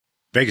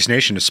Vegas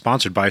Nation is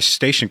sponsored by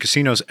Station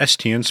Casinos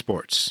STN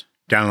Sports.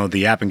 Download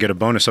the app and get a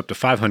bonus up to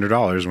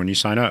 $500 when you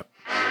sign up.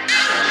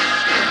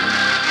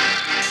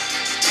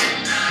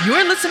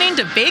 You're listening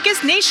to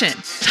Vegas Nation.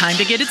 Time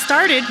to get it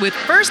started with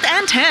First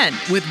and 10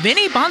 with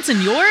Vinny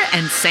Bonsignore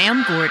and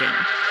Sam Gordon.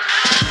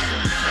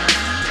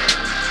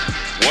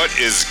 What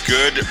is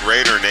good,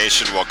 Raider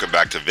Nation? Welcome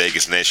back to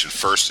Vegas Nation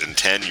First and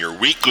 10, your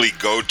weekly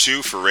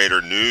go-to for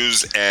Raider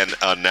news and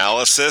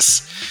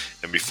analysis.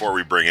 And before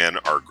we bring in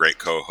our great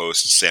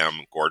co-host,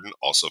 Sam Gordon,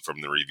 also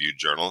from the Review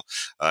Journal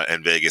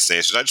and Vegas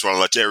Nation, I just want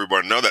to let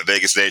everyone know that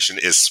Vegas Nation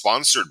is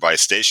sponsored by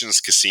Stations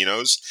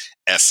Casinos,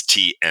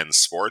 STN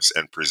Sports,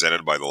 and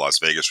presented by the Las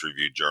Vegas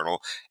Review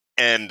Journal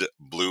and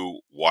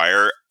Blue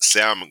Wire.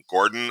 Sam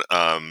Gordon,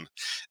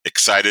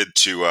 excited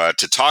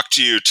to talk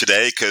to you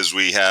today because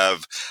we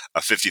have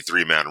a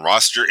 53-man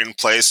roster in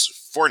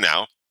place for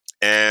now.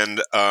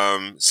 And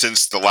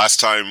since the last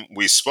time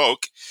we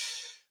spoke,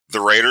 the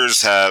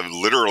Raiders have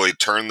literally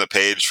turned the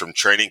page from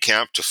training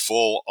camp to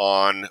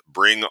full-on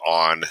bring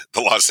on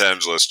the Los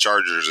Angeles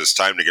Chargers. It's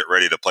time to get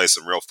ready to play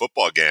some real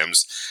football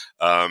games,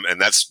 and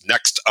that's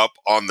next up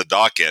on the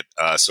docket.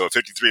 So a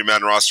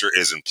 53-man roster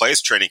is in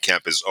place. Training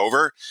camp is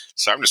over.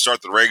 It's time to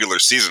start the regular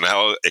season.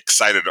 How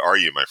excited are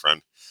you, my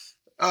friend?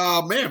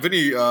 Man,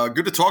 Vinny,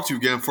 good to talk to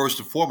you again. First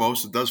and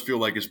foremost, it does feel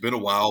like it's been a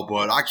while,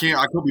 but I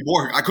couldn't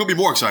be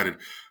more excited.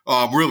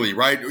 Really,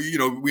 right? You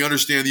know, we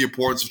understand the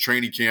importance of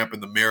training camp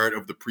and the merit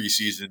of the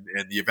preseason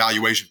and the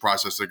evaluation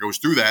process that goes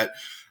through that.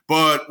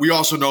 But we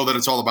also know that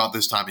it's all about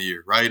this time of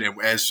year, right?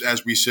 And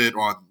as we sit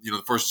on, the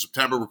 1st of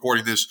September,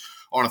 recording this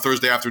on a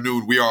Thursday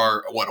afternoon, we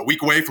are, a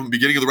week away from the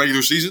beginning of the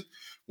regular season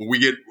when we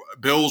get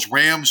Bills,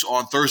 Rams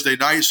on Thursday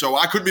night. So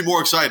I couldn't be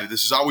more excited.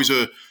 This is always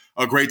a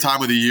great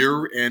time of the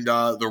year. And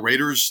the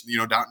Raiders,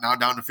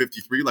 down to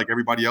 53, like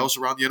everybody else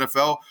around the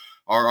NFL,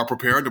 are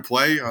preparing to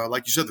play.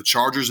 Like you said, the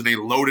Chargers in a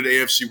loaded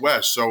AFC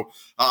West. So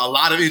a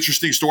lot of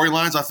interesting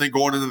storylines, I think,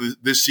 going into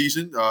this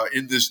season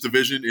in this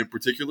division in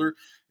particular.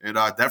 And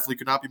I definitely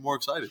could not be more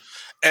excited.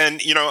 And,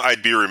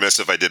 I'd be remiss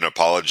if I didn't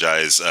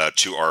apologize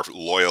to our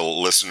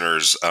loyal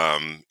listeners,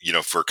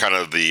 for kind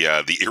of the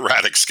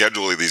erratic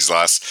scheduling these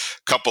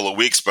last couple of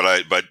weeks.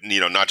 But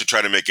not to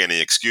try to make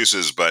any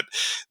excuses, but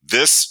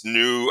this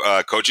new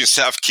coaching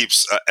staff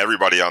keeps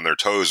everybody on their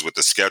toes with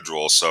the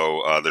schedule.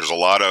 So there's a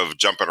lot of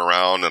jumping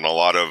around and a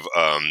lot of,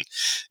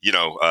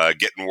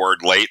 getting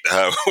word late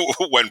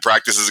when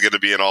practice is going to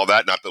be and all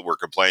that. Not that we're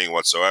complaining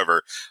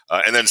whatsoever.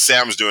 And then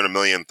Sam's doing a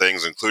million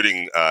things,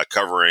 including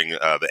covering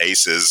the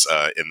Aces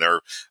in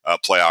their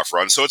playoff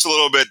run. So it's a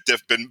little bit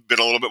been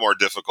a little bit more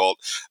difficult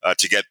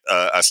to get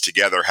us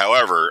together.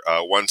 However,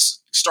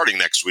 starting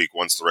next week,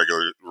 once the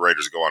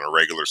Raiders go on a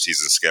regular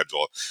season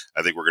schedule,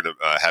 I think we're going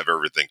to have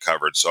everything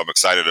covered. So I'm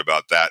excited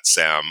about that,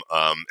 Sam.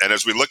 And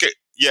as we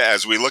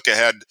look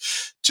ahead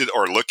to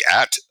or look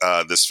at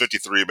this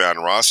 53-man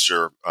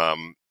roster,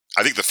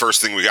 I think the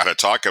first thing we got to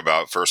talk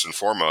about first and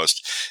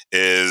foremost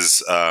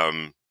is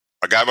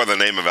a guy by the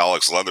name of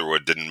Alex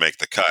Leatherwood didn't make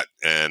the cut,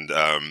 and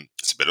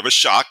it's a bit of a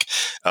shock.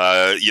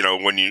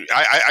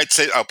 I'd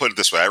say, I'll put it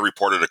this way: I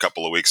reported a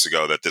couple of weeks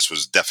ago that this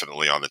was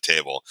definitely on the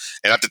table,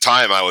 and at the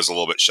time, I was a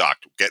little bit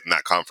shocked getting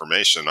that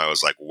confirmation. I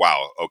was like,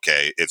 "Wow,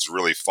 okay, it's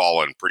really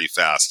fallen pretty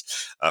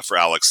fast for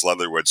Alex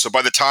Leatherwood." So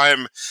by the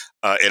time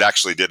it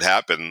actually did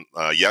happen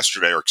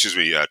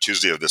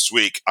Tuesday of this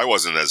week, I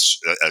wasn't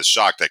as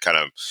shocked. I kind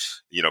of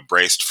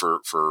braced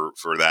for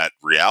that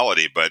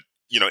reality, but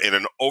in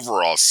an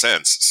overall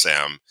sense,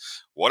 Sam,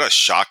 what a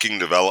shocking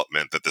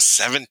development that the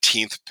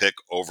 17th pick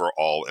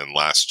overall in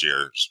last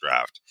year's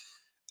draft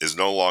is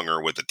no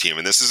longer with the team.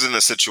 And this isn't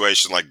a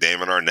situation like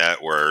Damon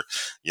Arnett where,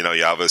 you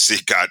obviously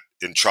got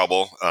in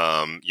trouble,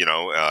 and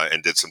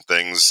did some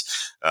things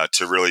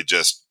to really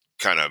just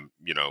kind of,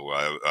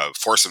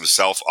 force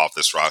himself off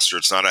this roster.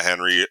 It's not a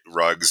Henry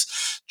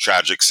Ruggs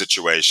tragic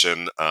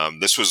situation.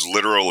 This was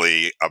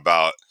literally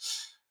about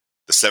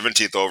the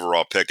 17th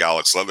overall pick,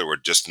 Alex Leatherwood,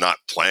 just not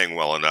playing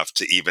well enough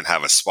to even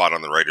have a spot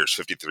on the Raiders'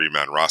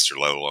 53-man roster,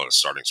 let alone a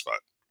starting spot.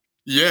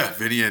 Yeah,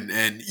 Vinny, and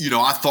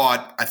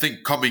I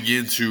think coming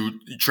into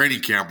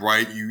training camp,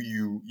 right,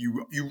 you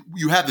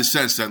had the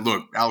sense that,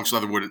 look, Alex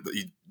Leatherwood,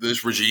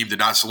 this regime did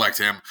not select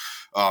him.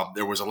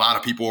 There was a lot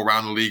of people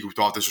around the league who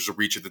thought this was a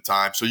reach at the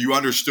time. So you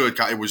understood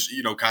it was,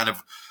 kind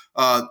of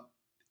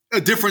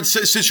a different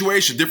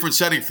situation, different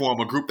setting for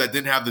him, a group that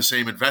didn't have the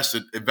same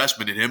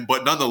investment in him,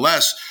 but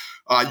nonetheless,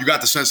 you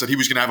got the sense that he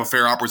was going to have a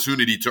fair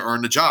opportunity to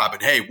earn the job.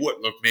 And hey,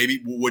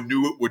 maybe would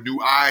new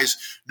eyes,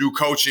 new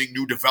coaching,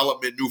 new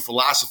development, new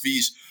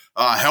philosophies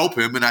help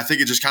him? And I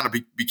think it just kind of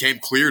became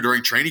clear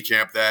during training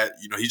camp that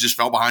he just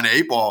fell behind the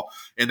 8-ball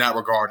in that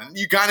regard. And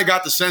you kind of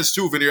got the sense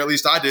too, Vinny, or at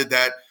least I did,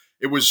 that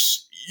it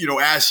was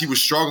as he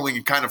was struggling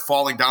and kind of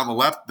falling down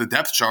the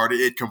depth chart,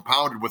 it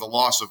compounded with a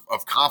loss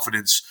of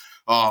confidence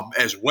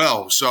as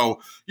well. So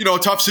a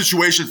tough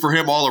situation for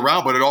him all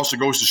around, but it also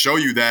goes to show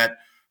you that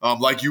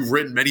like you've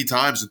written many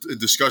times and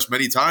discussed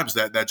many times,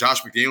 that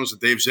Josh McDaniels and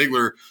Dave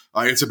Ziegler,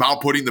 it's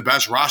about putting the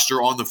best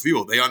roster on the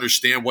field. They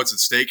understand what's at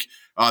stake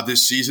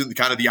this season,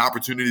 kind of the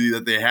opportunity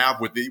that they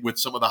have with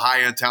some of the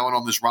high-end talent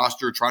on this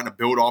roster, trying to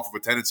build off of a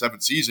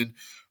 10-7 season.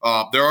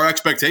 There are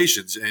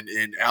expectations,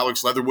 and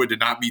Alex Leatherwood did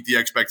not meet the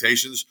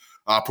expectations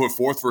put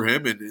forth for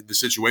him, and the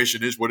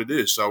situation is what it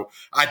is. So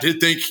I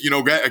did think,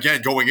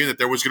 again, going in, that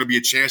there was going to be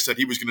a chance that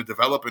he was going to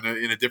develop in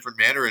a different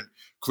manner, and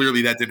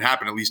clearly that didn't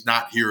happen, at least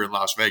not here in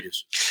Las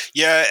Vegas.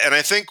 Yeah, and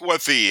I think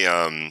what the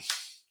I'm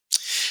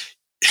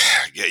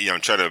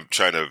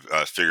trying to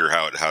figure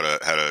out how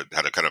to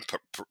kind of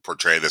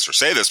portray this or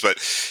say this, but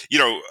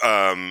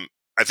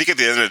I think at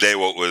the end of the day,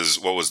 what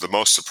was the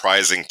most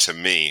surprising to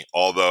me,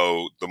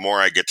 although the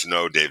more I get to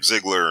know Dave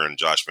Ziegler and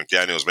Josh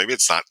McDaniels, maybe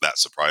it's not that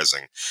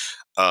surprising.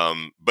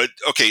 But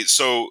okay,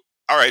 so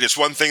all right, it's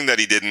one thing that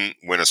he didn't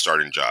win a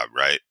starting job,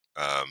 right?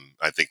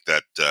 I think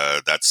that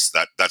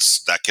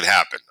that could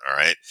happen. All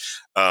right.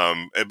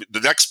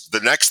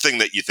 The next thing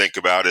that you think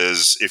about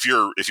is if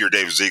you're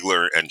Dave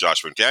Ziegler and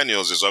Josh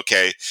McDaniels, is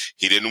okay,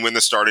 he didn't win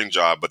the starting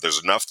job, but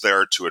there's enough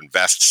there to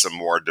invest some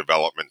more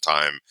development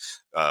time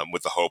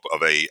with the hope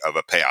of a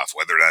payoff,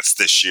 whether that's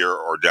this year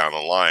or down the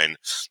line.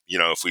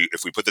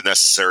 If we put the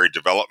necessary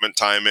development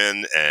time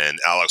in and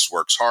Alex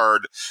works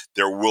hard,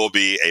 there will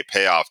be a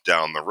payoff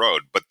down the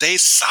road. But they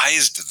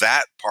sized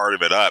that part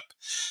of it up,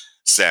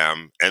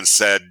 Sam, and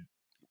said,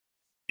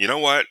 you know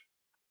what?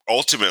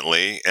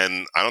 Ultimately,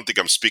 and I don't think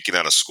I'm speaking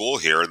out of school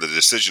here, the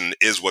decision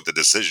is what the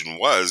decision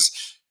was.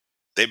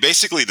 They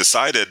basically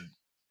decided,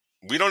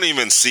 we don't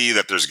even see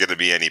that there's going to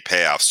be any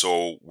payoff,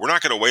 so we're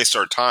not going to waste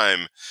our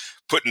time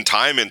putting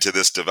time into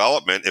this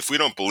development if we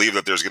don't believe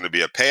that there's going to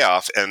be a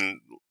payoff.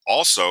 And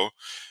also,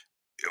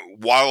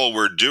 while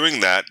we're doing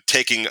that,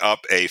 taking up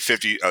a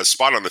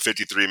spot on the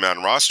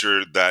 53-man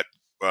roster that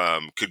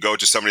could go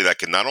to somebody that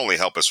can not only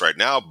help us right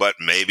now, but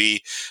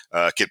maybe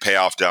could pay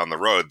off down the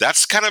road.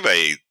 That's kind of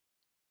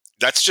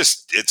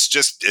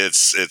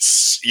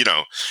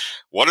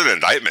what an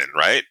indictment,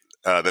 right?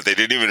 That they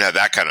didn't even have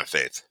that kind of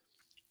faith.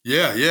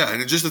 Yeah,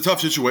 and it's just a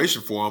tough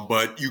situation for him.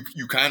 But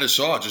you kind of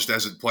saw, just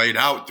as it played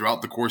out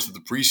throughout the course of the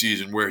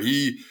preseason, where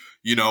he,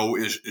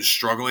 is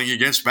struggling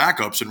against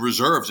backups and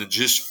reserves, and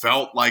just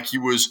felt like he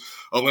was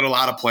a little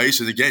out of place.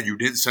 And again, you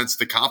didn't sense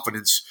the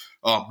confidence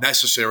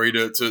necessary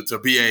to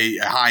be a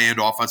high-end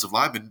offensive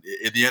lineman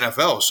in the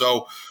NFL.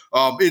 So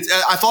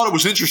I thought it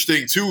was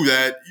interesting too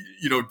that,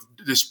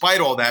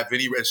 despite all that,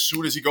 Vinny, as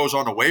soon as he goes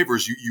on the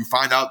waivers, you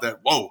find out that,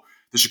 whoa,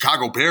 the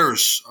Chicago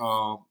Bears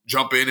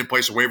jump in and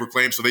place a waiver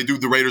claim. So they do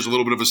the Raiders a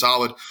little bit of a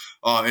solid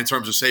in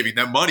terms of saving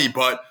them money.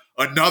 But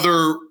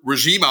another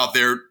regime out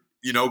there,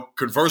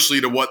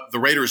 conversely to what the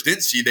Raiders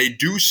didn't see, they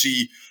do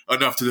see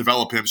enough to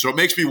develop him. So it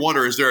makes me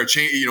wonder, is there a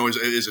change,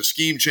 is a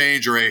scheme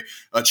change or a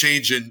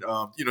change in,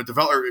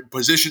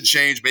 position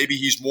change? Maybe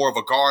he's more of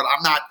a guard.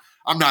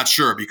 I'm not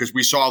sure, because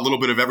we saw a little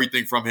bit of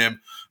everything from him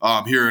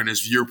here in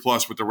his year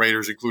plus with the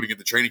Raiders, including in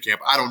the training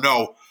camp. I don't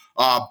know.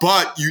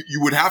 But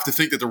you would have to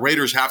think that the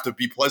Raiders have to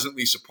be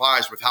pleasantly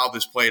surprised with how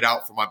this played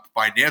out from a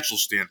financial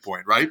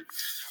standpoint, right?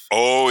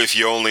 Oh, if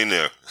you only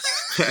knew.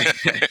 We're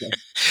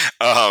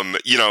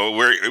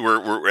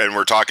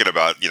talking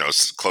about,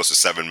 close to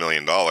 $7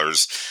 million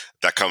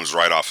that comes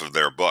right off of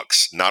their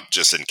books, not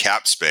just in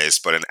cap space,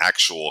 but in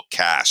actual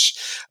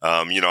cash.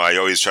 I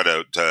always try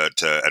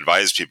to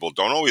advise people,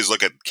 don't always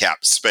look at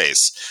cap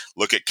space,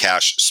 look at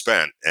cash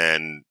spent.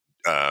 And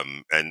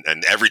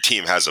every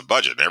team has a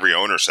budget. Every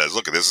owner says,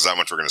 look, this is how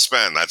much we're going to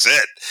spend. That's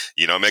it.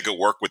 Make it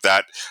work with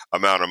that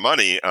amount of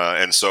money.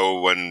 And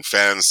so when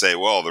fans say,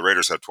 well, the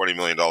Raiders have $20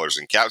 million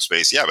in cap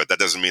space, yeah, but that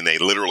doesn't mean they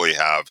literally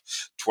have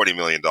 $20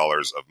 million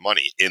of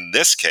money. In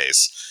this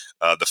case,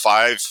 the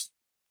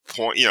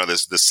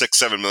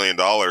 $6-7 million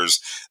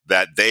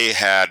that they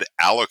had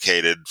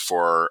allocated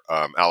for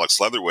Alex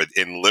Leatherwood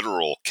in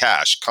literal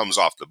cash comes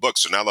off the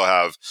books. So now they'll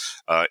have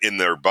in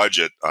their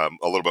budget a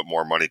little bit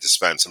more money to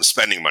spend, some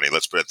spending money.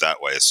 Let's put it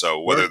that way. So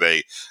whether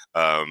they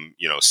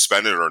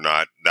spend it or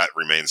not, that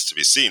remains to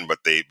be seen. But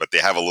they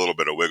have a little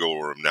bit of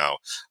wiggle room now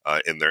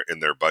in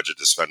their budget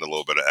to spend a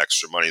little bit of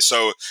extra money.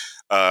 So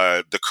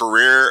the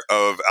career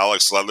of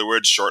Alex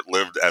Leatherwood,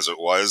 short-lived as it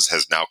was,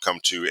 has now come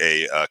to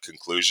a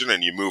conclusion,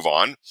 and you move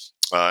on.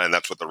 And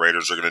that's what the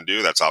Raiders are going to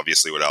do. That's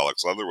obviously what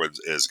Alex Leatherwood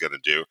is going to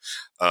do.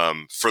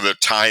 For the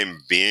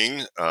time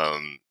being,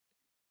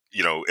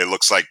 it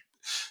looks like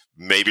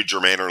maybe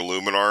Jermaine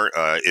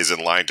Illuminar is in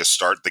line to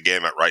start the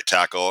game at right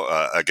tackle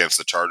against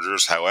the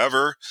Chargers.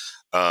 However,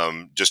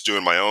 just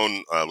doing my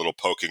own little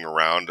poking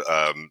around,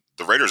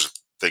 the Raiders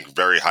think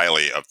very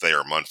highly of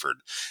Thayer Munford.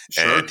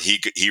 Sure. And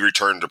he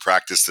returned to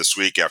practice this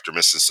week after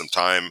missing some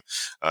time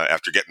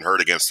after getting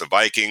hurt against the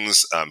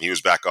Vikings. He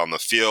was back on the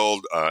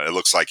field. It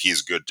looks like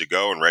he's good to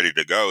go and ready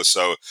to go.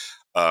 So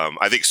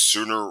I think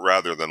sooner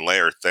rather than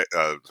later,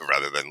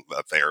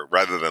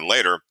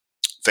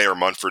 Thayer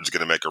Munford's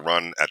going to make a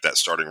run at that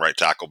starting right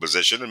tackle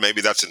position, and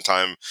maybe that's in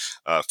time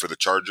for the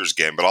Chargers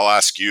game. But I'll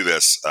ask you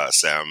this,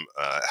 Sam,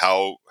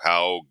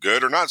 how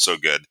good or not so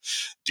good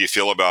do you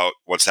feel about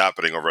what's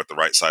happening over at the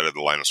right side of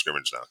the line of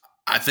scrimmage now?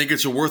 I think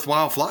it's a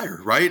worthwhile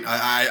flyer, right?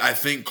 I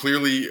think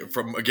clearly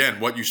from, again,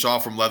 what you saw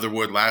from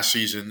Leatherwood last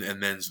season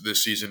and then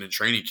this season in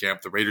training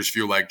camp, the Raiders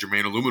feel like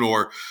Jermaine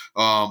Illuminor,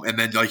 and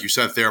then, like you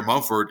said, Thayer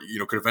Munford,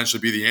 could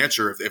eventually be the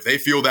answer. If they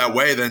feel that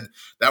way, then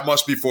that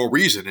must be for a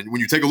reason. And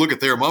when you take a look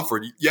at Thayer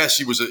Munford, yes,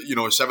 he was a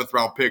 7th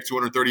round pick,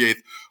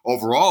 238th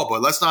overall,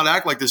 but let's not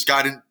act like this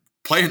guy didn't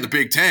play in the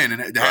Big Ten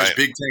and has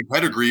Big Ten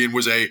pedigree and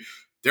was a,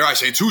 dare I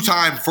say,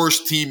 2-time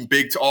first team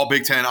all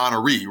Big Ten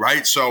honoree,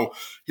 right? So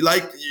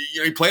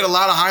he played a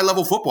lot of high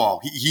level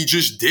football. He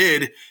just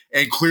did,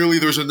 and clearly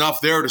there's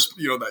enough there to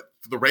that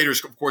the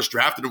Raiders, of course,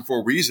 drafted him for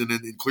a reason,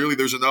 and clearly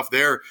there's enough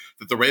there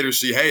that the Raiders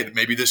see, hey,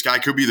 maybe this guy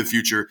could be the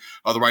future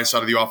of the right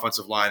side of the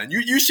offensive line. And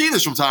you see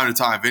this from time to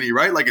time, Vinny,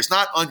 right? Like, it's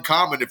not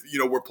uncommon if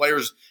where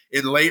players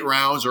in late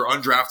rounds or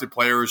undrafted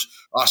players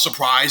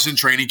surprise in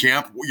training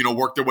camp,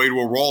 work their way to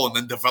a role and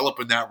then develop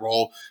in that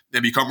role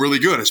and become really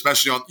good,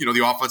 especially on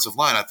the offensive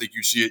line. I think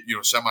you see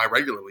it semi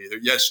regularly.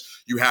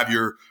 Yes, you have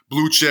your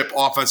blue chip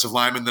offensive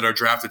linemen that are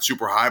drafted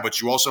super high,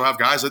 but you also have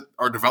guys that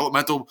are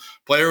developmental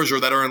players or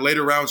that are in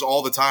later rounds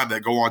all the time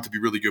that go on to be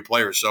really good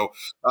players. So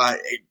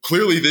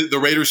clearly the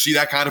Raiders see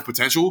that kind of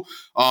potential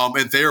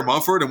in Thayer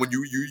Munford. And when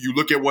you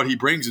look at what he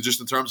brings, and just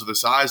in terms of the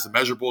size, the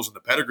measurables, and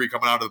the pedigree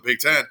coming out of the Big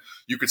Ten,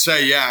 you could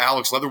say, yeah,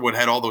 Alex Leatherwood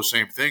had all those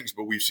same things,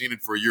 but we've seen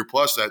it for a year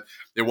plus that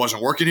it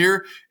wasn't working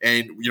here.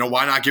 And,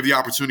 why not give the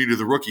opportunity to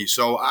the rookie?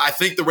 So I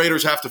think the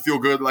Raiders have to feel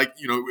good. Like,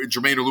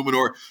 Jermaine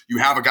Illuminor, you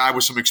have a guy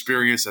with some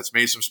experience that's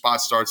made some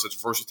spot starts,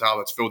 that's versatile,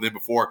 that's filled in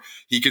before.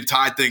 He can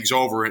tide things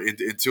over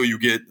until you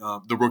get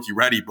the rookie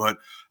ready. But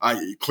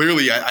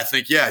clearly, I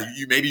think,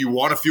 maybe you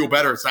want to feel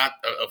better. It's not,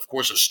 of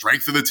course, a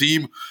strength of the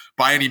team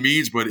by any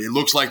means, but it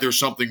looks like there's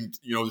something,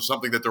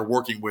 something that they're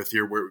working with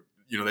here where,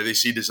 they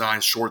see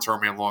designs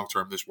short-term and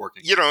long-term this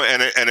working.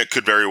 And it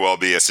could very well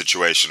be a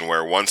situation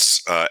where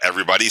once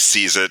everybody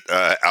sees it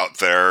out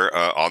there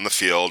on the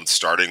field,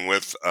 starting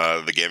with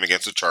the game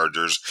against the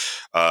Chargers,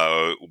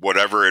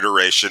 whatever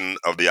iteration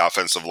of the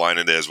offensive line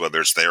it is, whether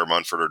it's Thayer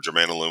Munford or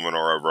Jermaine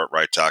Illuminor over at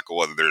right tackle,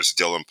 whether there's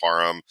Dylan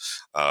Parham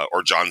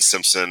or John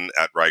Simpson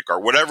at right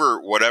guard,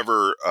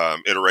 whatever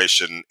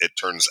iteration it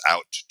turns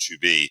out to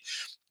be,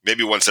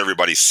 maybe once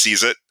everybody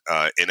sees it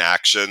in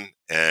action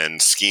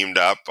and schemed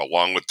up,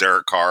 along with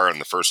Derek Carr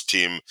and the first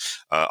team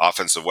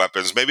offensive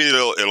weapons, maybe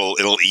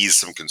it'll ease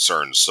some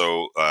concerns.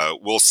 So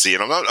we'll see.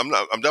 And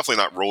I'm definitely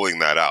not ruling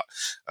that out.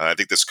 I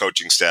think this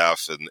coaching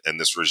staff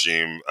and this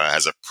regime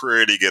has a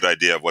pretty good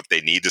idea of what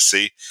they need to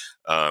see.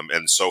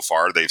 And so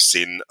far, they've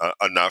seen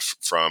enough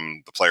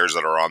from the players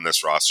that are on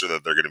this roster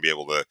that they're going to be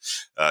able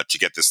to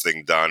get this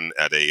thing done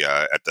at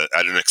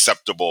an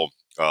acceptable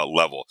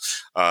level.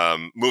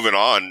 Moving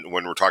on,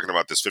 when we're talking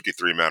about this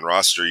 53-man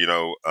roster,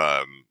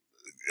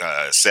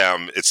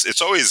 Sam,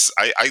 it's always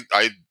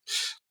I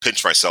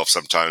pinch myself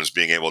sometimes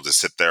being able to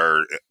sit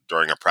there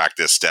during a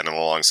practice, standing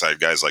alongside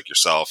guys like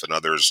yourself and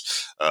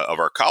others of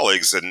our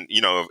colleagues, and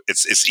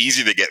it's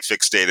easy to get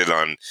fixated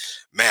on,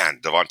 man,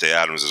 Davante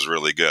Adams is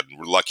really good.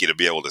 We're lucky to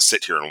be able to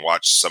sit here and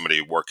watch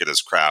somebody work at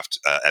his craft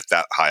at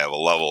that high of a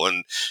level,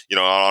 and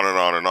on and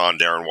on and on.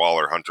 Darren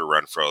Waller, Hunter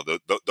Renfrow,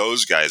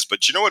 those guys. But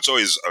what's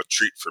always a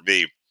treat for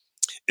me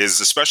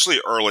is, especially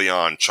early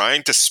on,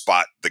 trying to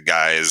spot the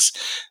guys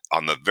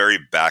on the very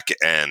back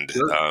end,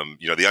 Sure.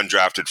 The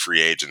undrafted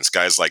free agents,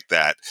 guys like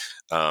that,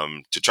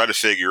 to try to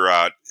figure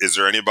out, is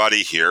there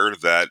anybody here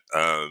that,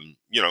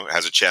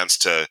 has a chance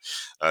to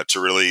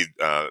really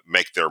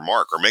make their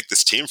mark or make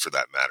this team for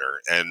that matter.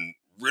 And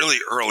really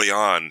early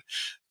on,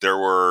 there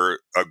were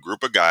a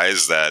group of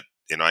guys that,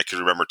 I can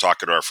remember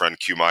talking to our friend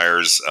Q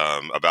Myers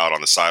about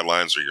on the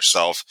sidelines, or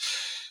yourself.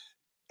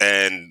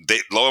 And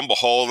lo and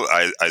behold,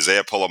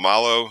 Isaiah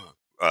Polamalu,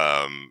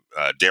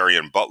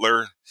 Darian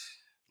Butler,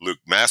 Luke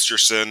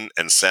Masterson,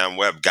 and Sam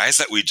Webb, guys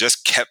that we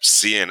just kept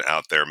seeing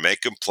out there,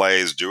 making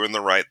plays, doing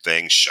the right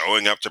thing,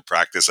 showing up to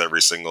practice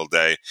every single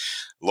day.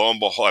 Lo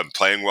and behold, and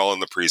playing well in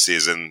the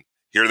preseason.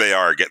 Here they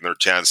are getting their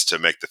chance to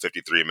make the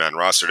 53-man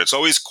roster. And it's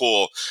always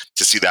cool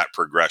to see that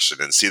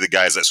progression and see the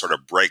guys that sort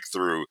of break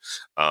through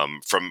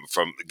from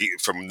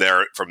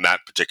that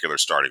particular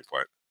starting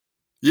point.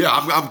 Yeah,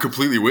 I'm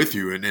completely with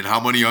you. And how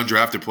many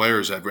undrafted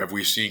players have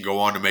we seen go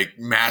on to make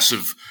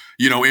massive,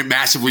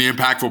 massively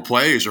impactful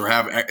plays or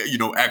have,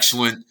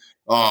 excellent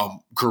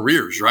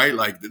careers, right?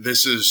 Like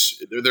there's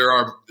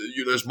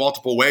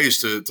multiple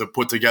ways to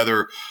put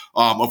together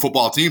a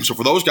football team. So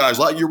for those guys,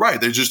 like you're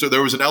right,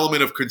 there was an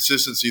element of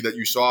consistency that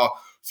you saw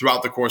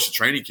throughout the course of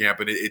training camp,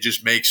 and it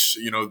just makes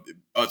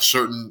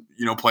certain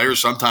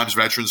players, sometimes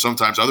veterans,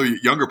 sometimes other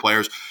younger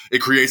players, it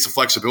creates the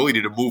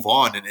flexibility to move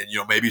on and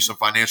maybe some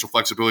financial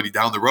flexibility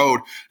down the road,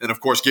 and of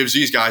course gives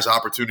these guys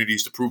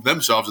opportunities to prove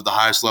themselves at the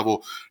highest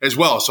level as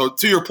well. So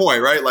to your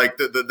point, right, like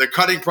the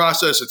cutting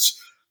process,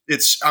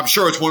 it's I'm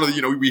sure it's one of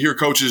the we hear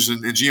coaches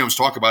and GMs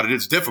talk about it.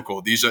 It's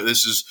difficult. This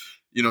is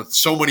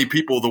so many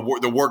people,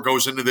 the work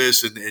goes into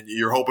this and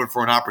you're hoping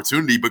for an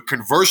opportunity. But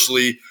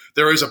conversely,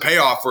 there is a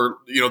payoff for,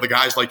 the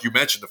guys like you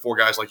mentioned, the 4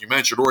 guys like you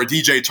mentioned, or a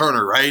DJ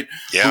Turner, right?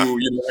 Yeah. Who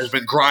has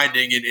been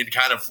grinding and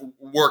kind of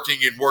working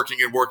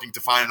to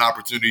find an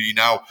opportunity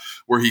now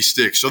where he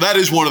sticks. So that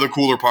is one of the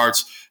cooler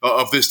parts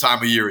of this time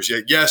of year. Is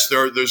yes,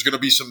 there's going to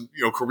be some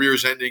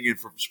careers ending and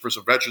for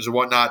some veterans and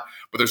whatnot,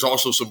 but there's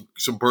also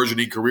some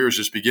burgeoning careers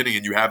just beginning,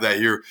 and you have that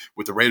here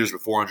with the Raiders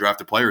with 4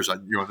 undrafted players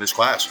in this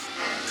class.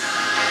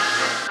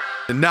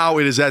 And now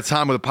it is that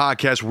time of the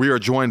podcast. We are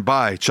joined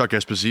by Chuck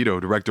Esposito,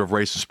 Director of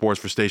Race and Sports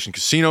for Station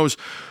Casinos.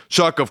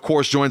 Chuck, of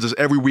course, joins us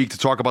every week to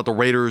talk about the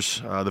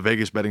Raiders, the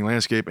Vegas betting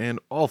landscape, and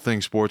all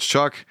things sports.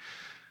 Chuck,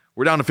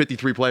 we're down to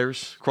 53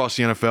 players across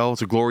the NFL.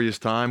 It's a glorious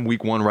time.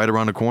 Week 1 right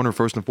around the corner.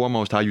 First and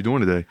foremost, how you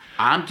doing today?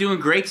 I'm doing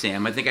great,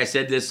 Sam. I think I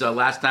said this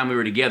last time we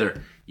were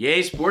together.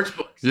 Yay,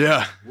 sportsbooks.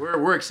 Yeah.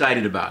 We're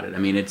excited about it. I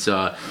mean, it's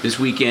this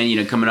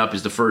weekend, coming up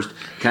is the first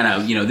kind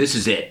of, this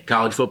is it.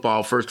 College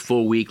football, first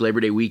full week, Labor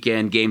Day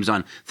weekend, games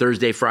on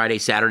Thursday, Friday,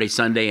 Saturday,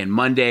 Sunday, and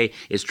Monday.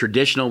 It's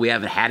traditional. We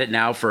haven't had it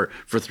now for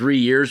 3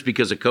 years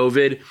because of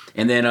COVID.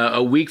 And then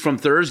a week from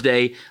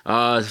Thursday,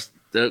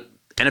 the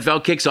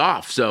NFL kicks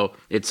off, so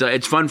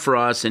it's fun for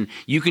us, and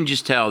you can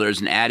just tell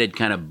there's an added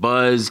kind of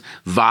buzz,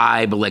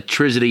 vibe,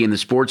 electricity in the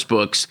sports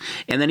books.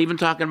 And then even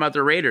talking about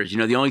the Raiders,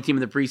 the only team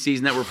in the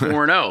preseason that were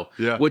 4-0,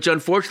 yeah. Which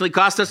unfortunately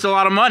cost us a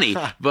lot of money,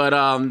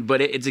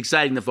 but it's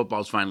exciting. The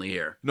football's finally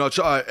here. No,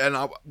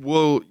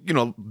 we'll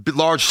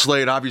large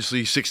slate,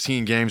 obviously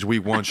 16 games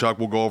week 1. Chuck,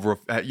 we'll go over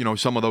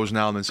some of those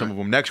now and then some of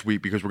them next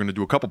week because we're going to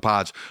do a couple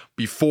pods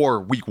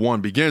before week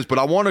 1 begins. But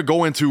I want to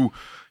go into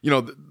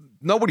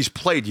nobody's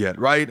played yet,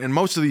 right? And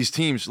most of these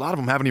teams, a lot of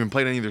them haven't even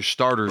played any of their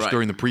starters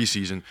during the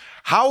preseason.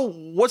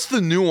 What's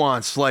the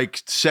nuance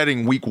like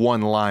setting week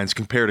 1 lines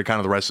compared to kind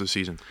of the rest of the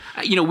season?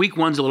 Week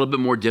 1's a little bit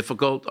more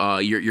difficult.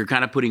 You're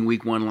kind of putting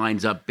week 1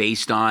 lines up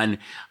based on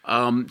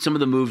some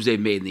of the moves they've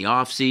made in the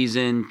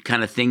offseason,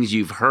 kind of things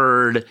you've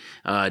heard,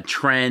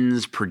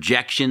 trends,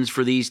 projections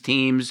for these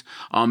teams,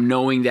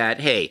 knowing that,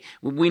 hey,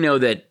 we know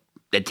that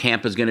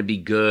Tampa's going to be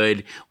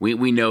good.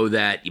 We know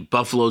that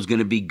Buffalo's going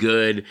to be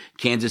good.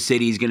 Kansas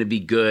City's going to be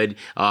good.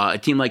 A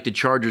team like the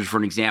Chargers, for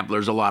an example,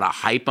 there's a lot of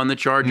hype on the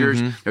Chargers.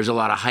 Mm-hmm. There's a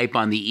lot of hype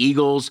on the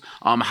Eagles.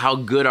 How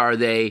good are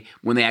they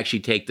when they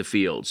actually take the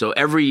field? So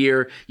every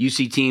year you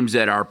see teams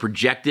that are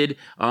projected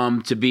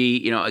to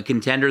be, a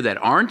contender that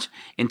aren't,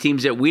 and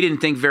teams that we didn't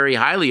think very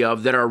highly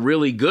of that are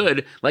really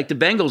good, like the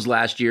Bengals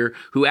last year,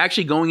 who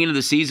actually going into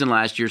the season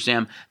last year,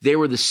 Sam, they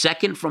were the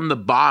second from the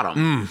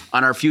bottom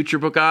on our future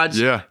book odds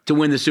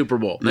to win the Super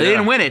Bowl. They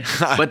didn't win it,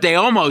 but they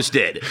almost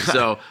did.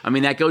 So,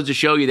 that goes to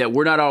show you that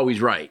we're not always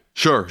right.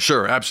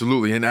 Sure,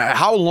 absolutely. And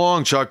how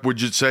long, Chuck, would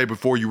you say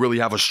before you really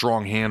have a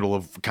strong handle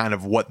of kind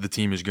of what the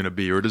team is going to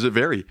be, or does it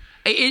vary?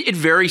 It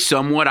varies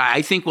somewhat.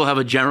 I think we'll have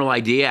a general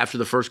idea after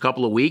the first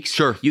couple of weeks.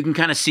 Sure. You can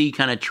kind of see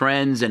kind of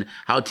trends and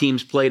how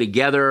teams play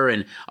together,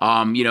 and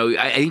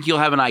I think you'll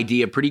have an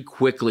idea pretty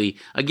quickly.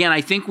 Again,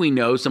 I think we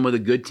know some of the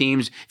good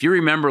teams. If you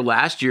remember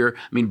last year,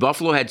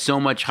 Buffalo had so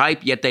much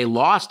hype, yet they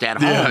lost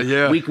at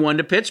home week 1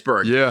 to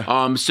Pittsburgh.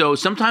 Yeah. So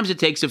sometimes it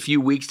takes a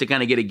few weeks to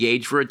kind of get a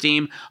gauge for a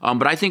team,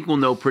 but I think we'll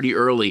know pretty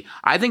early.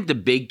 I think the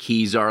big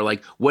keys are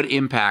like, what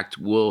impact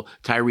will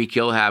Tyreek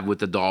Hill have with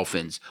the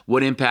Dolphins?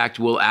 What impact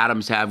will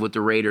Adams have with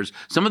the Raiders?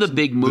 Some of the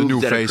big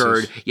moves that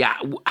occurred. Yeah.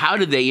 How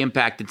do they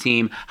impact the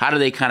team? How do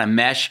they kind of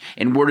mesh?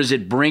 And where does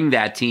it bring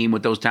that team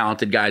with those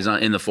talented guys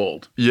in the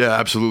fold? Yeah,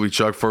 absolutely,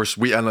 Chuck. First,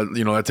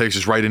 that takes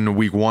us right into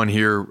week 1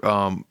 here.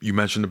 You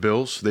mentioned the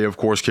Bills. They, of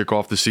course, kick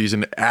off the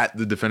season at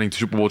the defending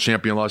Super Bowl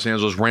champion Los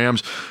Angeles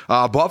Rams.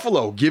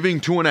 Buffalo giving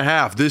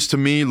 2.5. This, to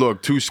me,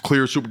 look, 2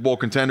 clear Super Bowl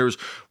contenders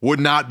would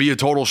not be a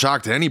total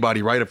shock to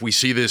anybody, right? If we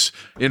see this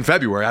in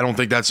February, I don't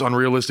think that's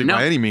unrealistic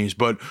by any means.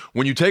 But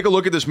when you take a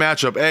look at this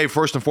matchup,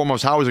 first and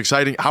foremost, how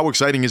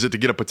exciting is it to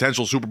get a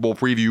potential Super Bowl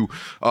preview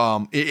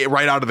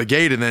right out of the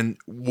gate? And then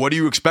what do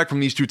you expect from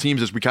these two teams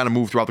as we kind of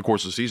move throughout the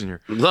course of the season here?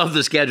 Love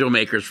the schedule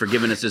makers for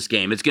giving us this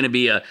game. It's going to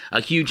be a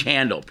huge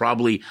handle,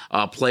 probably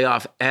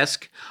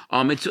playoff-esque.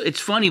 It's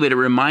funny, but it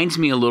reminds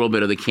me a little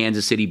bit of the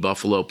Kansas City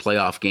Buffalo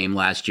playoff game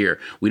last year.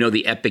 We know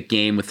the epic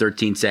game with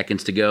 13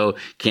 seconds to go.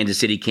 Kansas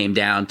City came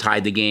down,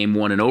 tied the game,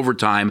 won in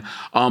overtime.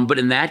 But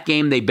in that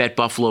game, they bet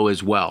Buffalo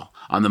as well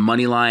on the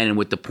money line and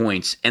with the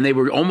points, and they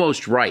were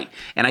almost right.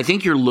 And I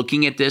think you're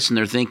looking at this and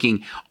they're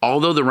thinking,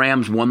 although the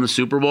Rams won the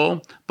Super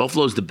Bowl,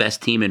 Buffalo's the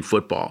best team in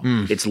football.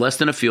 It's less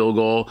than a field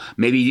goal.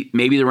 Maybe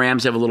the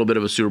Rams have a little bit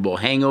of a Super Bowl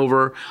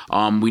hangover.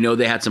 We know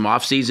they had some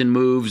offseason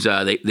moves.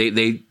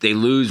 They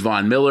lose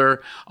Von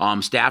Miller.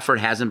 Stafford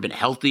hasn't been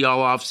healthy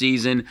all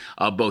offseason.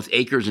 Both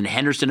Akers and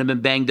Henderson have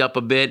been banged up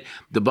a bit.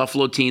 This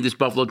Buffalo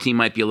team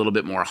might be a little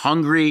bit more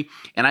hungry,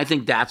 and I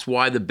think that's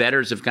why the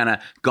bettors have kind of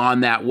gone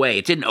that way.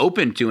 It didn't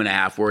open 2.5.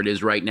 2.5 where it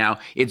is right now.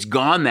 It's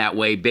gone that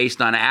way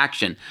based on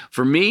action.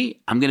 For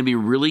me, I'm going to be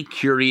really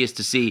curious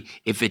to see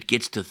if it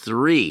gets to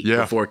 3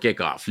 before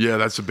kickoff. Yeah,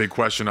 that's a big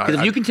question. Because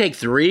if you can take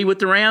 3 with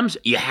the Rams,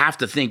 you have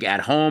to think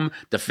at home,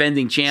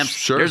 defending champs.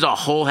 Sure. There's a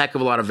whole heck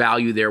of a lot of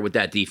value there with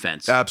that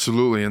defense.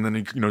 Absolutely. And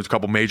then, there's a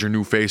couple major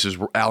new faces.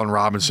 Allen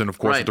Robinson, of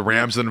course, with the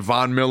Rams, and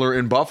Von Miller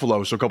in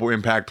Buffalo. So a couple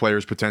impact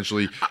players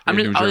potentially in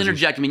New Jersey. I'll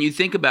interject. I mean, you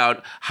think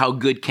about how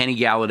good Kenny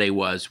Galladay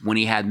was when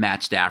he had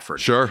Matt Stafford.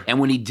 Sure. And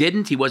when he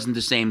didn't, he wasn't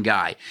the same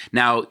guy.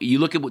 Now, you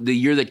look at the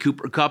year that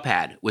Cooper Kupp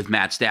had with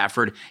Matt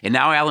Stafford, and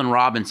now Allen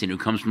Robinson, who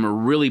comes from a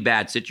really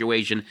bad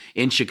situation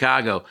in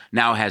Chicago,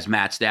 now has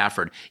Matt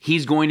Stafford.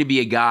 He's going to be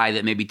a guy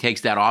that maybe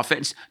takes that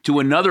offense to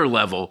another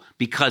level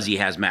because he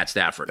has Matt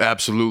Stafford.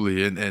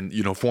 Absolutely. And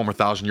former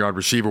 1,000-yard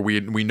receiver,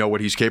 we know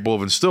what he's capable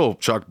of. And still,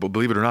 Chuck,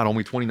 believe it or not,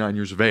 only 29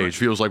 years of age. Right.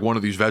 Feels like one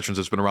of these veterans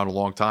that's been around a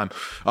long time.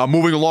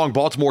 Moving along,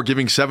 Baltimore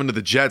giving 7 to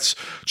the Jets.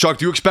 Chuck,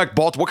 do you expect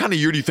Baltimore? What kind of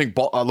year do you think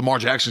Lamar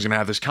Jackson's going to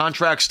have? This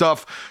contract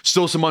stuff,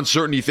 still some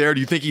uncertainty there. Do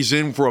you think he's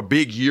in for a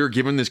big year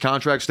given this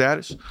contract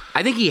status?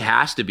 I think he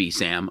has to be,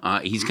 Sam.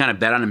 He's kind of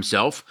bet on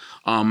himself.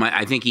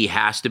 I think he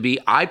has to be.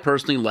 I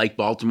personally like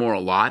Baltimore a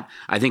lot.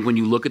 I think when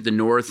you look at the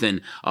North,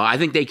 and I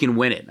think they can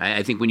win it.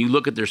 I think when you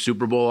look at their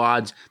Super Bowl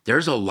odds,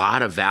 there's a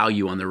lot of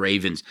value on the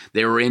Ravens.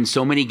 They were in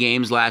so many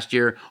games last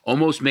year,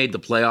 almost made the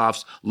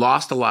playoffs,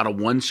 lost a lot of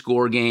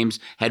one-score games,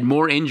 had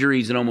more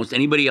injuries than almost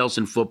anybody else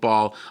in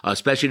football,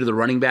 especially to the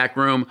running back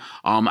room.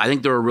 I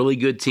think they're a really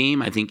good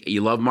team. I think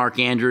you love Mark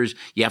Andrews.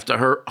 You have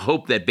to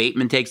hope that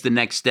Bateman takes the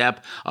next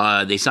step.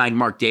 They signed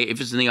Mike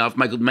Davis in the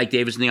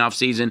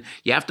offseason.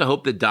 You have to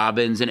hope that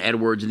Dobbins and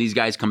Edwards and these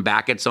guys come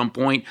back at some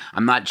point.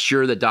 I'm not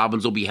sure that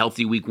Dobbins will be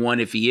healthy week 1.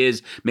 If he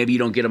is, maybe you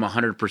don't get him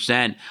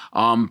 100%.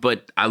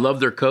 But I love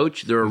their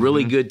coach. They're a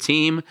really good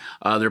team.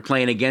 They're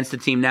playing against a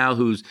team now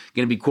who's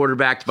going to be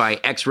quarterbacked by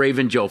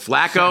ex-Raven Joe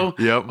Flacco.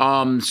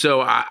 Yep.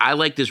 So I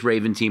like this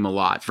Raven team a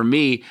lot. For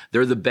me,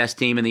 they're the best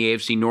team in the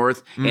AFC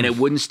North, and it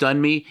wouldn't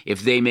stun me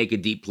if they make a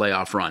deep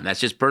playoff run. That's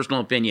just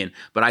personal opinion,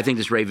 but I think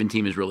this Raven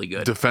team is really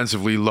good.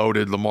 Defensively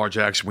loaded, Lamar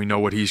Jackson, we know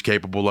what he's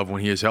capable of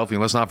when he is healthy.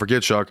 And let's not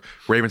forget, Chuck,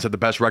 Ravens had the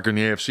best record in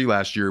the AFC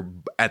last year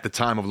at the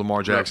time of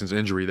Lamar Jackson's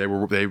injury. They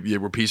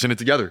were piecing it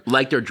together.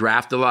 Like their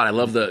draft a lot. I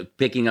love the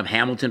picking of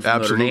Hamilton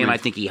from Notre Dame. I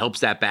think he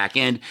helps that back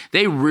end.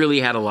 They really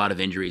had a lot of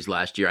injuries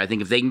last year. I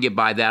think if they can get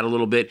by that a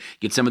little bit,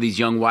 get some of these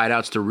young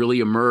wideouts to really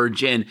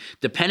emerge, and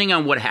depending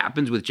on what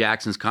happens with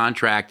Jackson's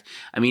contract,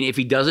 I mean, if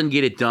he doesn't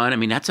get it done, I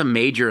mean, that's a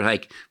major,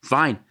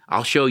 fine,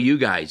 I'll show you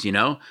guys,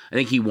 I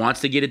think he wants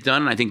to get it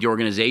done, and I think the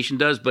organization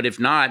does. But if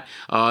not,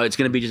 it's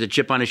going to be just a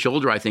chip on his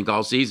shoulder, I think,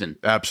 all season.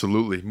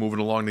 Absolutely. Moving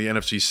along the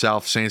NFC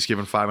South, Saints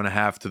giving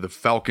 5.5 to the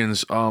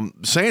Falcons.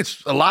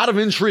 Saints, a lot of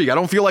intrigue. I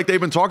don't feel like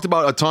they've been talked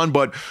about a ton,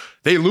 but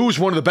they lose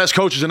one of the best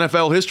coaches in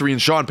NFL history in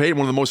Sean Payton,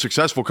 one of the most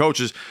successful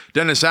coaches.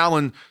 Dennis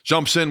Allen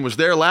jumps in, was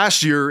there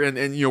last year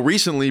and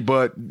recently,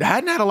 but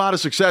hadn't had a lot of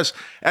success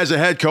as a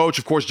head coach.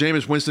 Of course,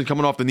 Jameis Winston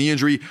coming off the knee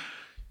injury.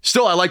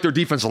 Still, I like their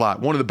defense a lot.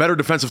 One of the better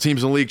defensive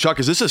teams in the league.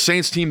 Chuck, is this a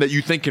Saints team that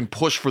you think can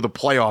push for the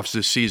playoffs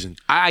this season?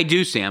 I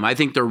do, Sam. I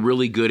think they're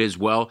really good as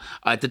well.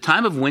 At the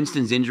time of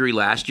Winston's injury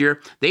last year,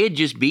 they had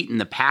just beaten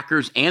the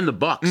Packers and the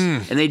Bucs,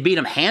 and they'd beat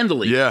them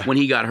handily when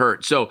he got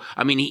hurt. So,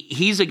 I mean,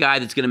 he's a guy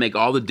that's going to make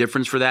all the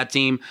difference for that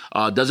team.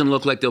 Doesn't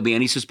look like there'll be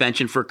any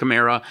suspension for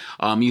Kamara.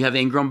 You have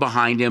Ingram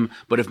behind him.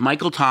 But if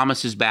Michael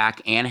Thomas is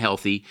back and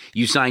healthy,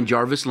 you sign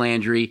Jarvis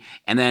Landry,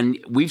 and then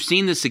we've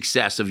seen the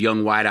success of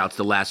young wideouts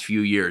the last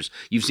few years.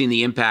 You've seen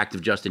the impact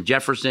of Justin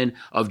Jefferson,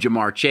 of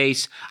Jamar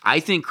Chase. I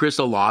think Chris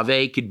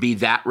Olave could be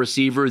that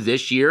receiver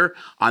this year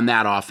on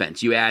that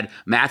offense. You add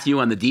Matthew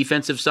on the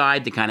defensive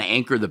side to kind of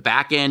anchor the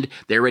back end.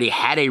 They already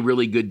had a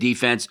really good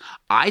defense.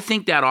 I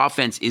think that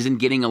offense isn't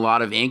getting a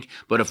lot of ink,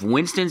 but if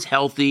Winston's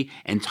healthy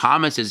and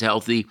Thomas is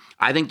healthy,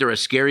 I think they're a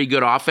scary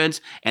good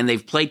offense, and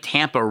they've played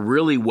Tampa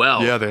really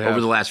well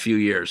over the last few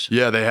years.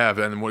 Yeah, they have.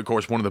 And, of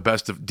course, one of the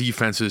best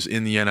defenses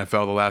in the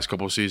NFL the last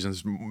couple of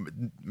seasons,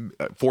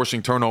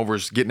 forcing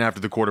turnovers, getting after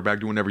the quarterback,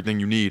 doing everything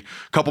you need.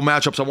 Couple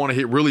matchups I want to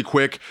hit really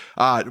quick.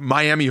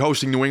 Miami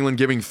hosting New England,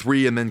 giving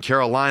 3, and then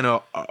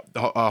Carolina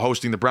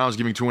hosting the Browns,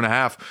 giving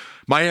 2.5.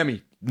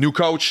 Miami, new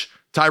coach,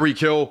 Tyreek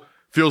Hill.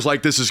 Feels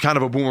like this is kind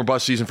of a boom or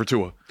bust season for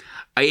Tua.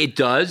 It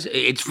does.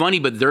 It's funny,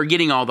 but they're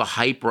getting all the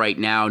hype right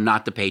now,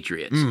 not the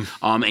Patriots.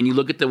 And you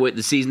look at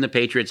the season the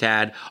Patriots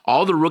had,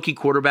 all the rookie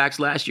quarterbacks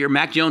last year,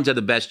 Mac Jones had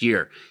the best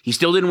year. He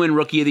still didn't win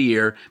Rookie of the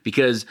Year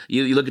because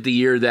you look at the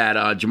year that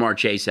Jamar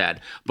Chase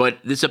had. But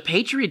it's a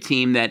Patriot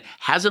team that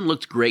hasn't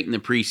looked great in the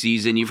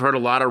preseason. You've heard a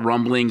lot of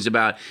rumblings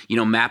about,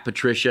 Matt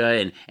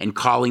Patricia and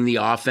calling the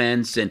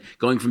offense and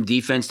going from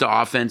defense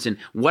to offense. And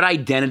what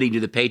identity do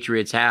the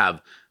Patriots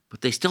have?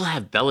 but they still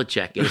have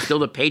Belichick and it's still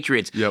the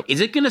Patriots. Yep. Is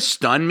it going to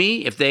stun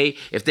me if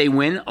they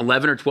win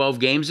 11 or 12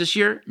 games this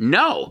year?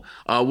 No.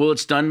 Will it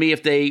stun me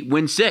if they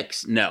win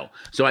 6? No.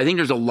 So I think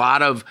there's a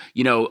lot of,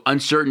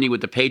 uncertainty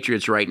with the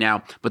Patriots right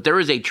now, but there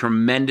is a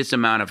tremendous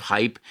amount of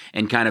hype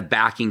and kind of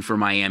backing for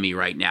Miami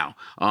right now.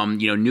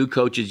 New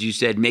coaches, you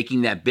said,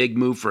 making that big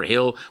move for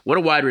Hill. What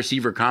a wide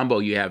receiver combo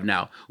you have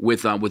now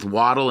with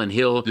Waddle and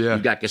Hill. Yeah,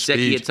 You've got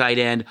Gesicki at tight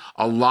end.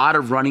 A lot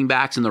of running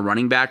backs in the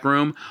running back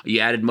room. You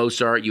added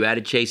Mostert. You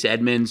added Chase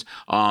Edmonds.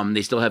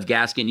 They still have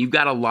Gaskin. You've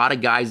got a lot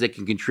of guys that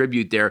can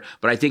contribute there,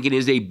 but I think it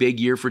is a big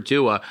year for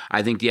Tua.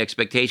 I think the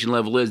expectation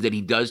level is that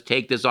he does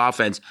take this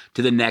offense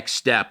to the next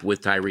step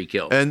with Tyreek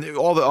Hill. And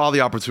all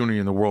the opportunity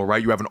in the world,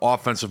 right? You have an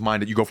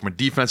offensive-minded, you go from a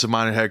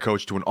defensive-minded head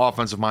coach to an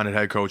offensive-minded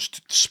head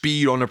coach.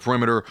 Speed on the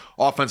perimeter,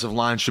 offensive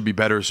line should be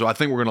better. So I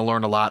think we're going to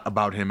learn a lot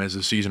about him as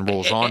the season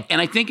rolls on.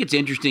 And I think it's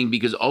interesting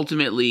because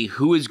ultimately,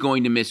 who is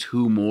going to miss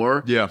who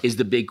more is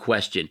the big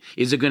question.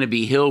 Is it going to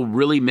be Hill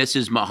really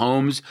misses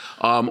Mahomes,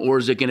 or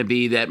is it going to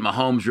be that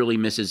Mahomes really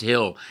misses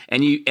Hill?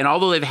 And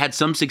although they've had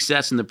some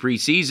success in the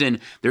preseason,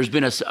 there's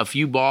been a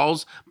few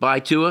balls by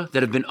Tua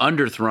that have been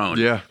underthrown.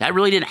 Yeah. That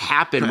really didn't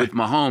happen with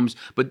Mahomes,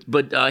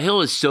 but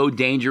Hill is so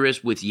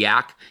dangerous with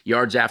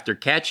yards after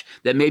catch,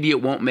 that maybe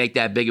it won't make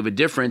that big of a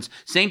difference.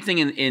 Same thing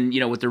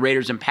in with the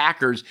Raiders and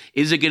Packers.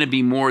 Is it going to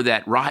be more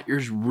that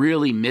Rodgers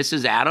really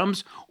misses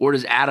Adams, or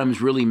does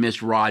Adams really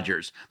miss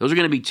Rodgers? Those are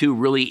going to be two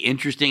really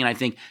interesting and I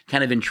think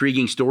kind of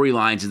intriguing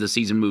storylines as the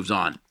season moves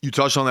on. You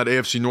touched on that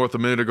AFC North a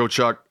minute ago,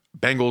 Chuck.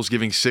 Bengals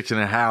giving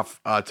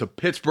 6.5 to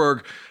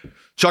Pittsburgh.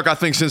 Chuck, I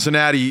think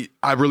Cincinnati,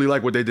 I really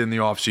like what they did in the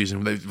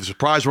offseason. They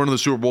surprised running the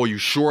Super Bowl. You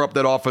shore up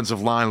that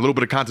offensive line, a little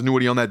bit of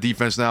continuity on that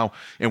defense now,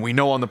 and we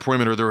know on the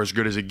perimeter they're as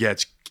good as it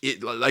gets.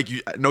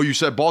 You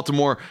said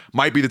Baltimore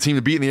might be the team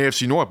to beat in the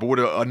AFC North, but would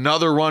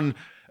another run,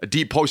 a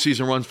deep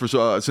postseason run for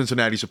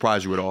Cincinnati,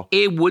 surprise you at all?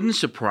 It wouldn't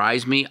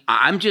surprise me.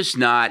 I'm just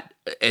not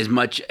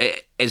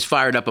as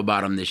fired up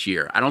about them this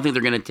year. I don't think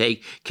they're going to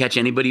catch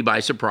anybody by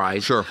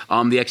surprise. Sure.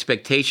 The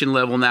expectation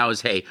level now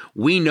is, hey,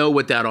 we know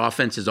what that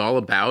offense is all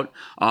about.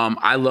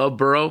 I love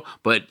Burrow,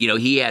 but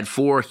he had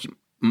 4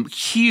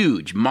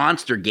 huge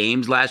monster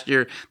games last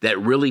year that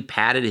really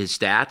padded his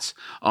stats.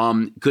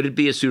 Could it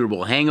be a Super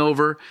Bowl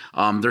hangover?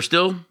 They're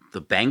still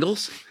the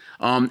Bengals.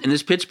 And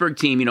this Pittsburgh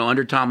team,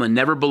 under Tomlin,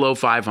 never below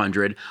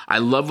 500. I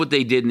love what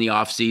they did in the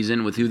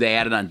offseason with who they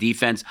added on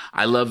defense.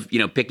 I love,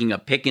 picking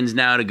up Pickens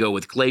now to go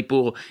with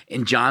Claypool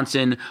and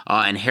Johnson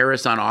and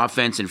Harris on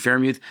offense and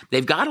Fairmouth.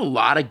 They've got a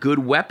lot of good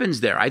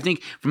weapons there. I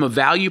think from a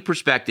value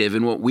perspective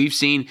and what we've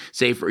seen,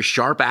 say, for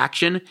sharp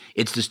action,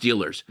 it's the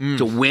Steelers.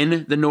 To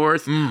win the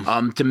North,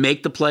 to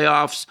make the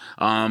playoffs,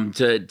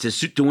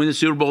 to win the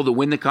Super Bowl, to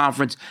win the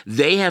conference.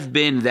 They have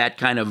been that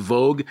kind of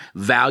vogue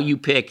value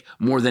pick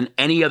more than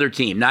any other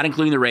team, not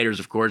including the Raiders,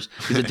 of course.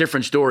 It's a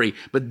different story.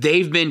 But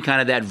they've been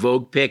kind of that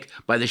vogue pick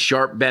by the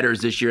sharp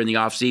bettors this year in the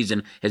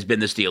offseason has been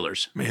the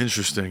Steelers.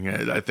 Interesting.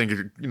 I think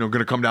it's going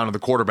to come down to the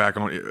quarterback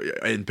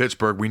in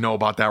Pittsburgh. We know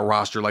about that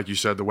roster, like you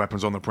said, the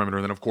weapons on the perimeter,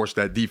 and then, of course,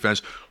 that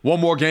defense.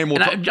 One more game.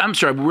 I'm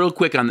sorry, real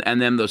quick on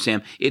them, though,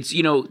 Sam. It's,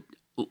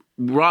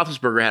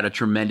 Roethlisberger had a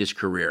tremendous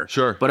career.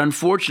 Sure. But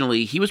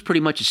unfortunately, he was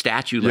pretty much a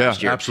statue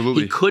last year.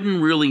 Absolutely. He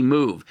couldn't really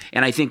move.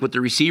 And I think with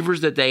the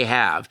receivers that they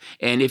have,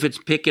 and if it's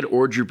Pickett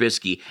or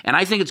Trubisky, and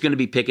I think it's going to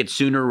be Pickett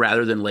sooner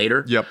rather than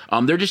later. Yep.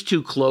 They're just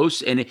too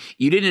close, and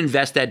you didn't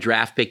invest that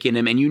draft pick in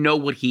him, and you know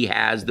what he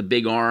has, the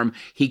big arm,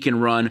 he can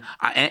run.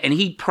 And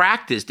he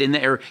practiced in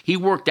there. He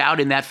worked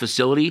out in that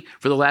facility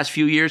for the last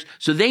few years,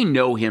 so they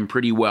know him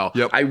pretty well.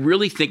 Yep. I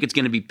really think it's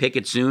going to be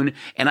Pickett soon.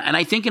 And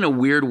I think in a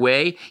weird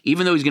way,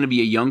 even though he's going to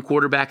be a young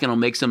quarterback and he'll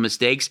make some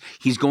mistakes,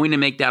 he's going to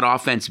make that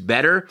offense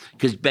better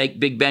because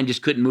Big Ben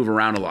just couldn't move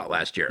around a lot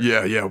last year.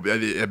 Yeah,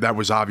 that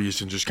was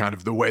obvious in just kind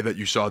of the way that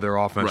you saw their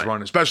offense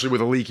run, especially with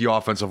a leaky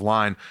offensive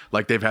line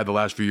like they've had the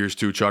last few years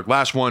too, Chuck.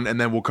 Last one,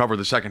 and then we'll cover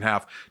the second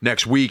half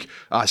next week.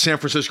 San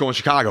Francisco and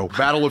Chicago,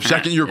 battle of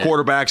second-year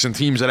quarterbacks and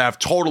teams that have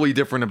totally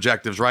different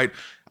objectives, right?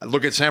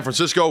 Look at San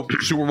Francisco,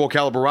 Super Bowl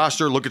caliber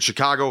roster. Look at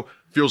Chicago.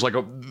 Feels like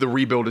the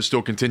rebuild is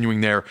still continuing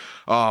there.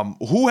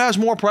 Who has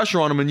more pressure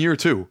on them in year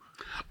 2?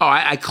 Oh,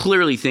 I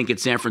clearly think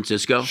it's San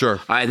Francisco. Sure.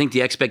 I think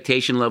the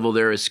expectation level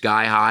there is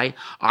sky high.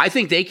 I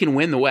think they can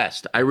win the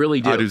West. I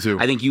really do. I do too.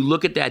 I think you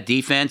look at that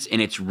defense,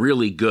 and it's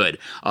really good.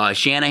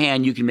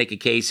 Shanahan, you can make a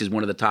case, is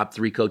one of the top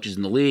 3 coaches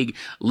in the league.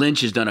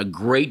 Lynch has done a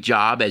great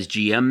job as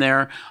GM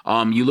there.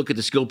 You look at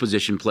the skill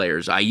position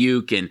players,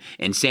 Ayuk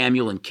and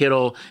Samuel and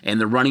Kittle,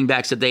 and the running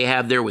backs that they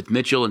have there with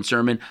Mitchell and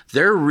Sermon.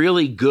 They're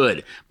really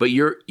good. But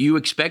you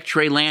expect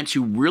Trey Lance,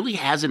 who really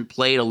hasn't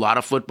played a lot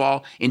of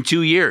football in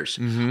 2 years,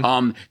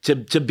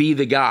 to be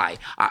the guy.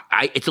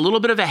 It's a little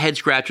bit of a head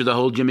scratcher, the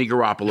whole Jimmy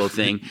Garoppolo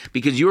thing,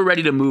 because you were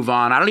ready to move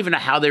on. I don't even know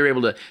how they were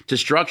able to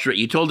structure it.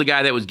 You told the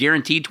guy that was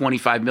guaranteed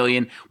 $25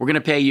 million, we're going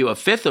to pay you a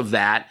fifth of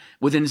that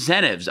with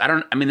incentives.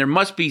 There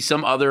must be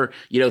some other,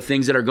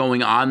 things that are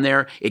going on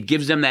there. It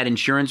gives them that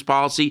insurance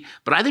policy,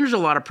 but I think there's a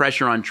lot of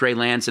pressure on Trey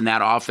Lance and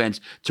that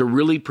offense to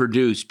really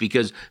produce,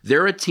 because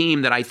they're a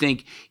team that I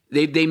think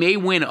They may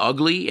win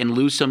ugly and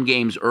lose some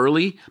games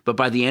early, but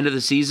by the end of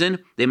the season,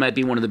 they might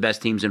be one of the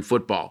best teams in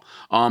football.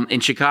 In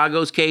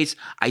Chicago's case,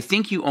 I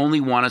think you only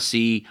want to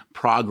see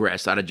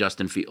progress out of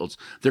Justin Fields.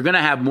 They're going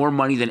to have more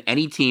money than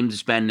any team to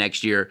spend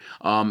next year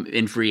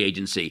in free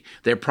agency.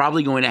 They're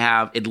probably going to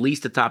have at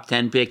least a top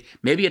 10 pick,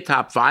 maybe a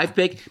top 5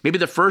 pick, maybe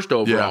the first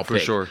overall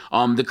pick. Sure.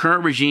 The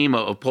current regime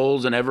of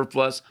Poles and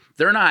Everplus,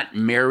 they're not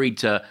married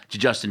to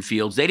Justin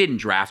Fields. They didn't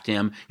draft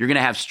him. You're going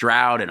to have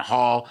Stroud and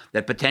Hall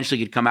that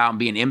potentially could come out and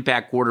be an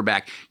impact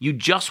quarterback. You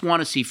just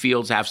want to see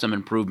Fields have some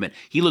improvement.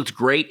 He looked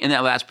great in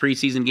that last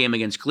preseason game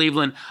against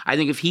Cleveland. I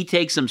think if he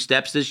takes some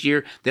steps this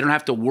year, they don't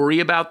have to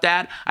worry about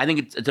that. I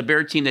think it's a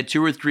Bear team that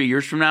 2 or 3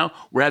 years from now,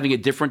 we're having a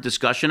different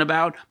discussion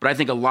about, but I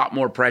think a lot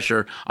more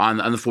pressure on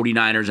the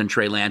 49ers and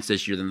Trey Lance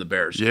this year than the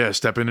Bears. Yeah,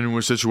 stepping into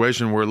a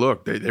situation where,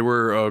 look, they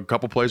were a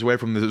couple plays away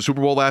from the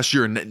Super Bowl last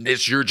year, and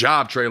it's your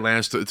job, Trey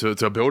Lance,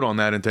 to build on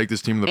that and take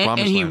this team to the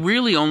promised land. And he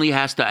really only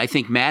has to, I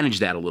think, manage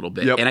that a little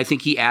bit. Yep. And I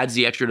think he adds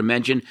the extra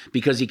dimension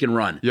because he can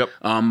run. Yep.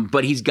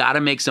 But he's got to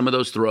make some of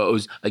those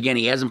throws. Again,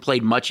 he hasn't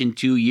played much in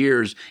 2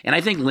 years. And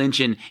I think Lynch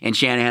and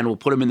Shanahan will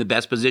put him in the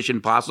best position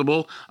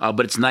possible.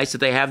 But it's nice that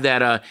they have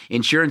that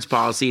insurance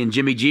policy and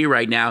Jimmy G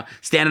right now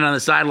standing on the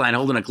sideline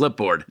holding a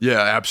clipboard.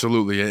 Yeah,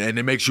 absolutely. And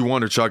it makes you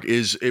wonder, Chuck,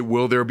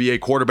 will there be a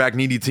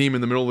quarterback-needy team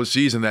in the middle of the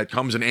season that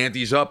comes and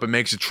antes up and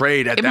makes a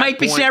trade at that point? It might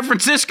be San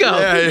Francisco.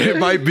 Yeah, it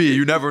might be.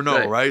 You never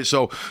know, right?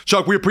 So,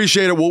 Chuck, we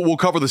appreciate it. We'll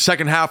cover the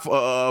second half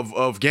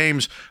of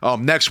games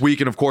next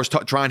week, and of course,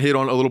 try and hit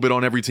on a little bit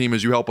on every team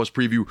as you help us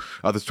preview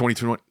the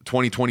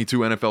 2022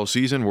 NFL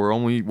season. We're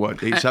only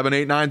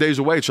 9 days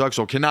away, Chuck.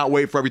 So, cannot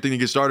wait for everything to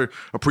get started.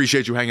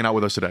 Appreciate you hanging out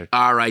with us today.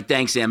 All right,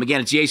 thanks, Sam.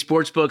 Again, it's EA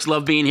Sportsbooks.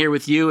 Love being here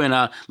with you,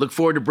 and look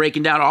forward to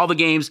breaking down all the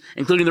games,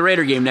 including the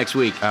Raider game next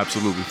week.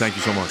 Absolutely. Thank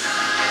you so much.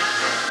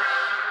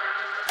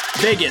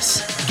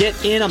 Vegas, get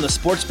in on the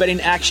sports betting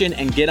action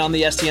and get on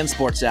the STN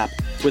Sports app.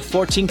 With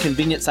 14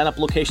 convenient sign-up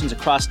locations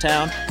across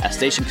town at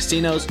Station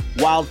Casinos,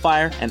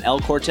 Wildfire, and El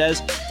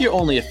Cortez, you're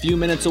only a few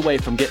minutes away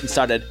from getting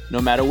started, no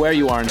matter where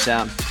you are in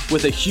town.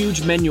 With a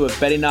huge menu of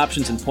betting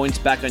options and points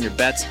back on your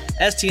bets,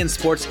 STN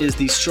Sports is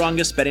the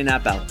strongest betting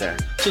app out there.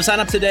 So sign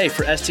up today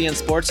for STN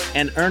Sports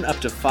and earn up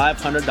to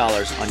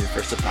 $500 on your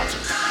first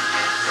deposit.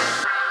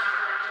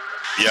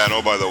 Yeah,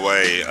 and by the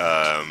way,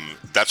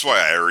 that's why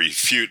I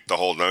refute the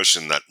whole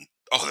notion that,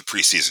 the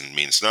preseason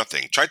means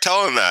nothing. Try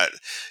telling that,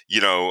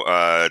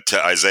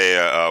 to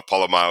Isaiah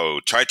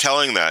Polamau. Try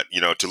telling that,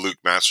 to Luke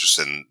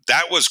Masterson.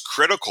 That was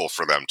critical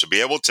for them to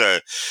be able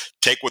to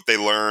take what they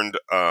learned,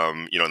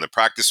 in the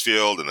practice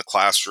field, in the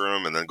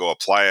classroom, and then go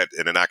apply it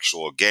in an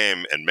actual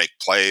game and make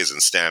plays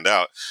and stand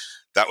out.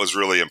 That was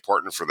really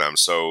important for them.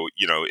 So,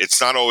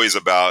 it's not always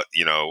about,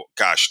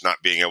 not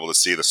being able to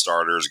see the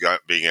starters,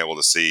 being able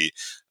to see,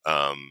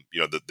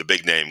 the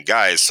big name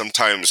guys.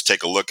 Sometimes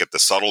take a look at the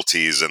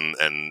subtleties and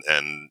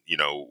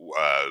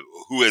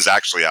who is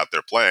actually out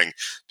there playing,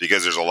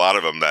 because there's a lot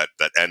of them that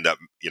end up,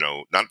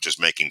 not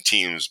just making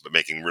teams, but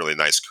making really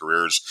nice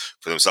careers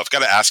for themselves.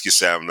 Got to ask you,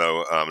 Sam,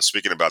 though,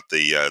 speaking about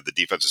the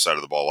defensive side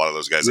of the ball, a lot of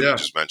those guys that you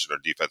just mentioned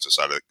are defensive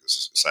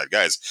side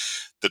guys.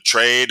 The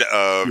trade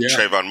of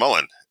Trayvon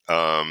Mullen.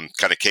 Kind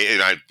of,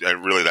 and I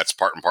really, that's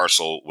part and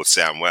parcel with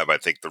Sam Webb. I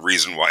think the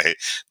reason why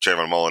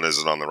Trayvon Mullen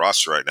isn't on the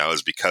roster right now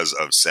is because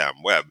of Sam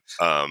Webb.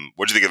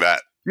 What do you think of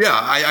that? Yeah,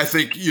 I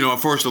think, at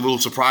first a little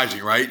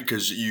surprising, right?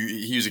 Because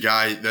he's a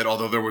guy that,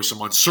 although there was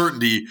some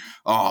uncertainty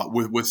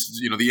with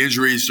the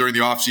injuries during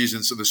the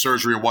offseason, so the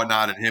surgery and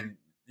whatnot, and him,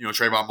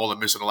 Trayvon Mullen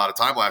missing a lot of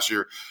time last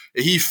year,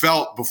 he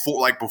felt before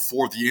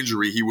the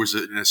injury, he was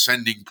an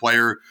ascending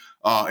player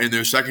in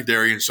their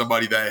secondary, and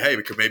somebody that, hey,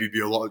 it could maybe be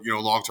a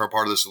long-term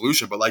part of the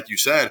solution. But like you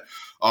said,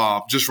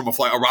 just from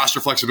a roster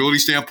flexibility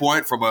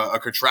standpoint, from a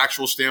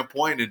contractual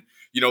standpoint, and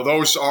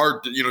those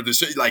are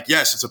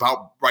yes, it's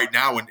about right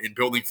now and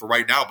building for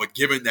right now. But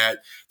given that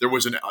there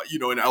was an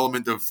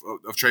element of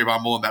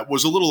Trayvon Mullen that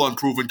was a little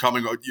unproven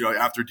coming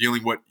after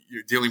dealing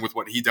with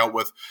what he dealt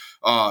with,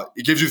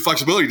 it gives you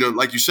flexibility to,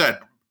 like you said,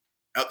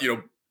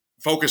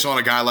 focus on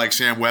a guy like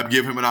Sam Webb,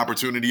 give him an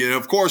opportunity, and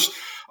of course,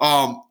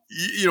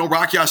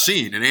 Rock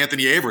Ya-Sin and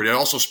Anthony Averett. It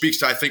also speaks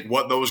to, I think,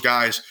 what those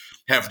guys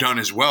have done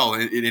as well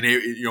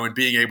in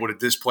being able to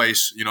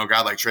displace, a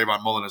guy like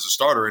Trayvon Mullen as a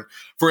starter. And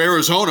for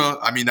Arizona,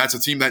 I mean, that's a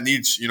team that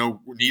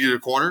needed a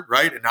corner,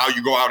 right? And now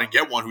you go out and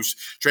get one who's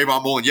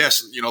Trayvon Mullen.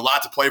 Yes, a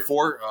lot to play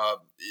for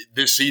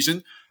this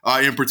season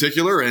in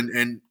particular.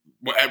 And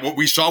what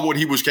we saw what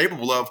he was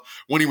capable of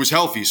when he was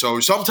healthy. So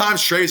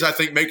sometimes trades, I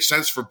think, make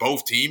sense for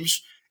both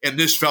teams. And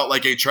this felt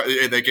like a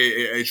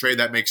trade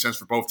that makes sense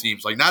for both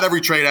teams. Like, not every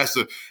trade has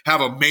to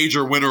have a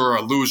major winner or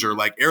a loser.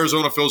 Like,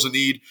 Arizona fills a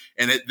need,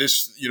 and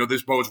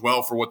this bodes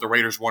well for what the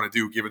Raiders want to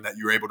do, given that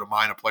you're able to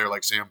mine a player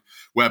like Sam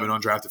Webb in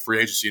undrafted free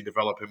agency and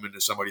develop him into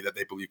somebody that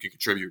they believe can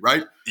contribute,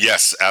 right?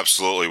 Yes,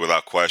 absolutely,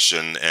 without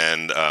question.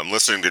 And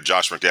listening to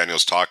Josh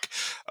McDaniels talk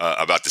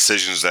about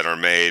decisions that are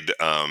made,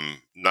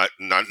 not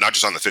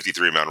just on the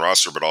 53-man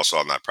roster, but also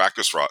on that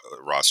practice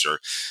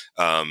roster,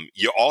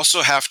 you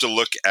also have to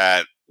look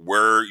at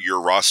where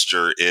your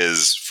roster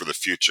is for the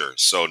future.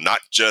 So not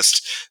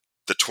just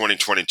the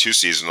 2022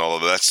 season,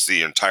 although that's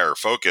the entire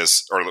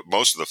focus or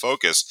most of the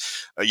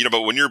focus.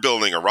 But when you're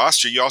building a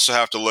roster, you also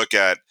have to look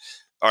at,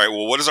 all right,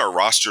 well, what does our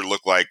roster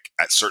look like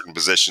at certain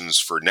positions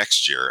for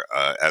next year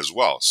as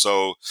well?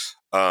 So,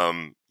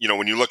 when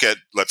you look at,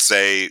 let's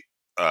say,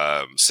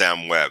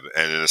 Sam Webb,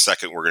 and in a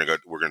second we're going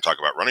to talk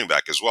about running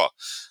back as well.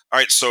 All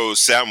right, so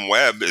Sam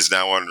Webb is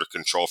now under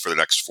control for the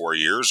next 4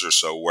 years or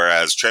so,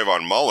 whereas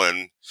Trayvon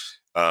Mullen,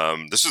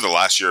 this is the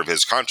last year of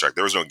his contract.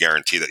 There was no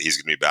guarantee that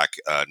he's going to be back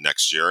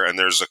next year. And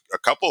there's a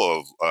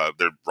couple of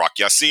Rock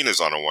Ya-Sin is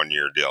on a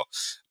 1-year deal,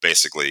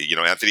 basically.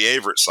 Anthony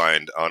Averett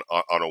signed on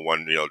a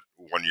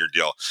 1-year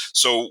deal.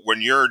 So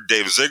when you're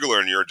Dave Ziegler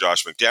and you're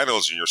Josh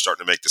McDaniels and you're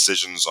starting to make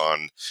decisions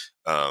on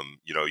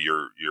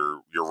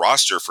your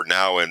roster for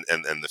now and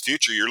the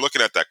future, you're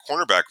looking at that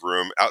cornerback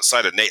room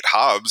outside of Nate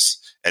Hobbs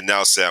and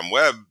now Sam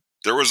Webb.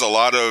 There was a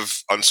lot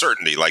of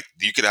uncertainty. Like,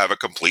 you could have a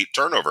complete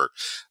turnover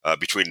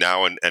between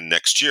now and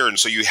next year. And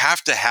so you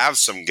have to have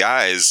some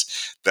guys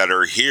that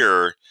are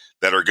here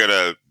that are going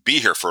to be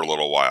here for a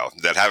little while,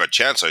 that have a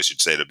chance, I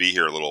should say, to be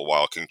here a little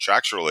while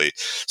contractually.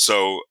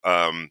 So,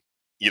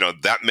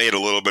 that made a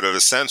little bit of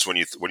a sense when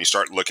you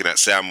start looking at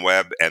Sam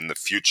Webb and the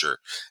future,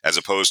 as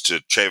opposed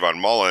to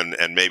Trayvon Mullen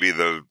and maybe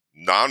the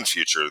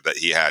non-future that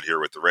he had here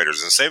with the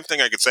Raiders. And the same thing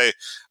I could say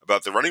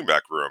about the running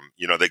back room.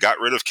 They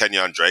got rid of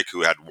Kenyon Drake,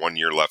 who had 1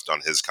 year left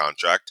on his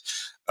contract.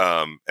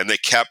 And they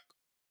kept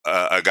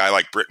a guy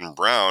like Britton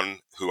Brown,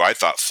 who I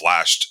thought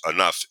flashed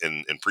enough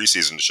in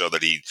preseason to show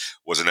that he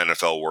was an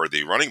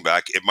NFL-worthy running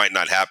back. It might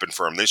not happen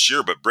for him this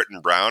year, but Britton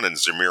Brown and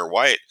Zamir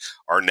White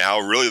are now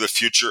really the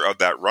future of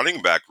that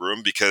running back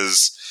room,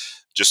 because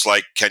just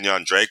like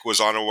Kenyon Drake was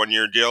on a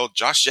 1-year deal,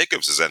 Josh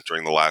Jacobs is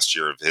entering the last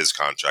year of his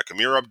contract.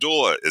 Amir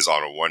Abdullah is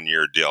on a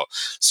 1-year deal.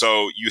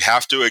 So you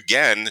have to,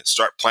 again,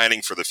 start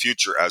planning for the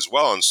future as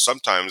well. And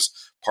sometimes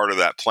part of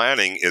that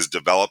planning is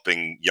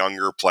developing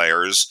younger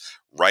players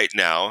right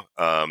now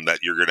that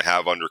you're going to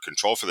have under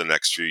control for the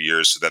next few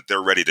years so that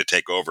they're ready to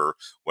take over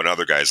when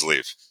other guys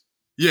leave.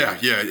 Yeah,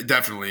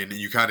 definitely. And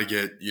you kind of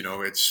get,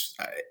 it's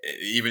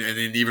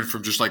even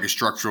from just like a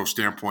structural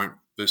standpoint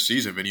this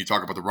season, when you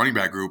talk about the running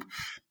back group,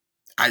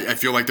 I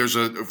feel like there's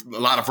a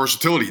lot of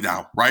versatility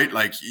now, right?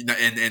 Like,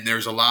 and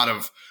there's a lot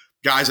of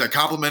guys that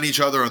complement each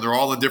other, and they're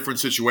all in different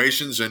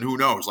situations. And who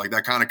knows, like,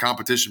 that kind of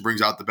competition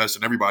brings out the best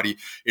in everybody.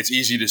 It's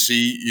easy to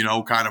see,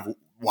 kind of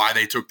why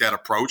they took that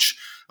approach,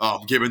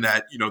 given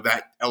that,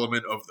 that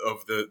element of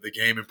the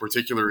game in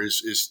particular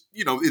is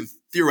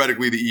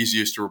theoretically the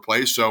easiest to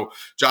replace. So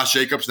Josh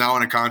Jacobs now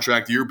in a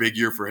contract year, big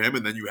year for him.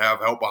 And then you have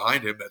help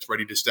behind him that's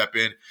ready to step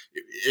in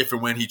if and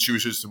when he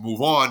chooses to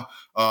move on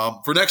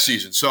for next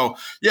season. So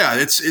yeah,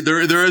 it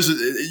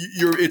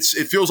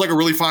feels like a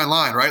really fine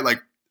line, right?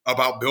 Like,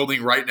 about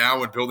building right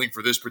now and building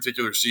for this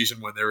particular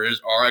season when there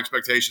are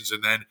expectations,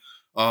 and then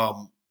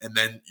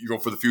you go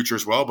for the future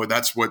as well. But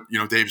that's what,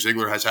 Dave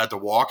Ziegler has had to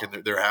walk,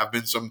 and there have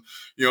been some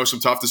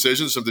tough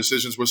decisions, some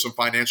decisions with some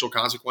financial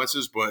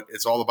consequences, but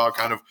it's all about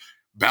kind of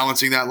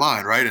balancing that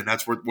line, right? And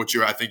that's what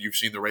I think you've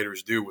seen the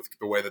Raiders do with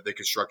the way that they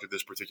constructed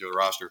this particular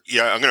roster.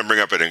 Yeah, I'm going to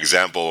bring up an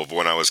example of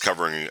when I was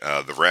covering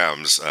the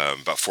Rams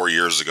about 4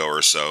 years ago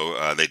or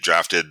so. They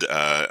drafted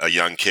a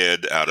young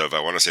kid out of, I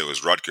want to say it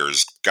was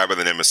Rutgers, a guy by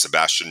the name of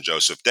Sebastian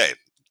Joseph Day,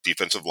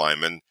 defensive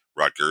lineman,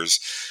 Rutgers,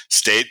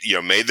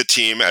 made the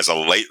team as a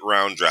late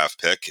round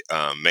draft pick,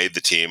 made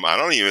the team. I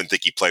don't even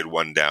think he played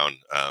one down,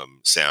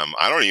 Sam.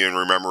 I don't even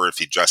remember if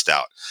he dressed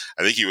out.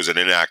 I think he was an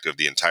inactive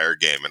the entire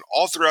game. And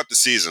all throughout the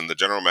season, the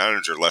general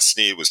manager, Les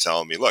Snead, was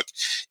telling me, look,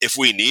 if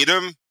we need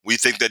him, we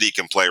think that he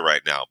can play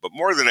right now. But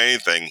more than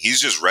anything, he's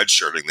just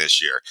redshirting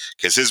this year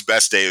because his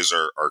best days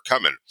are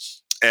coming.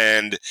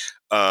 And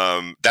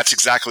that's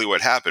exactly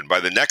what happened.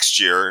 By the next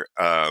year,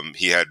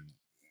 he had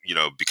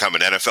become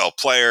an NFL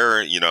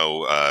player,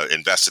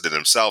 invested in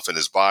himself and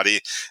his body.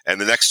 And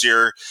the next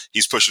year,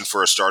 he's pushing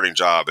for a starting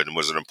job and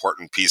was an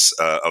important piece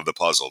of the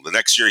puzzle. The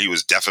next year, he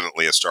was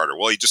definitely a starter.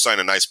 Well, he just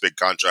signed a nice big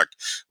contract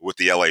with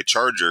the LA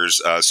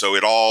Chargers, so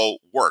it all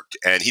worked.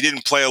 And he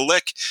didn't play a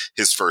lick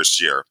his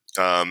first year.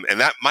 And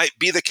that might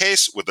be the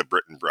case with a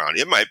Britton Brown.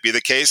 It might be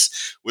the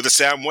case with a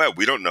Sam Webb.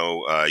 We don't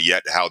know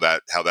yet how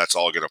that's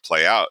all going to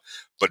play out.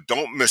 But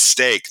don't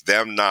mistake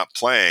them not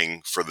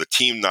playing for the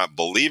team not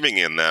believing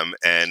in them.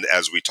 And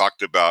as we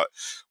talked about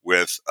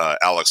with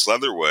Alex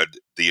Leatherwood,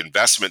 the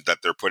investment that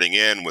they're putting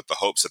in with the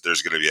hopes that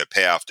there's going to be a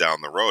payoff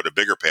down the road, a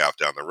bigger payoff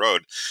down the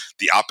road,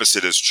 the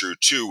opposite is true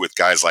too with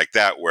guys like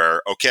that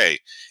where, okay,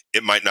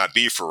 it might not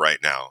be for right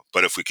now,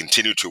 but if we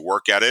continue to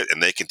work at it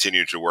and they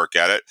continue to work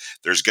at it,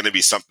 there's going to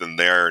be something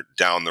there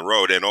down the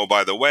road. And oh,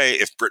 by the way,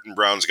 if Britton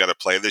Brown's got to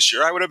play this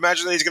year, I would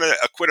imagine that he's going to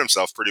acquit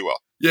himself pretty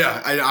well.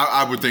 Yeah,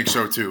 I would think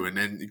so too. And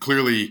then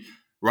clearly,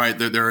 right,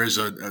 there is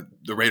the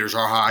Raiders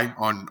are high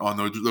on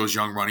those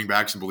young running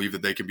backs and believe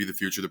that they can be the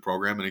future of the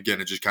program. And again,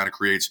 it just kind of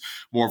creates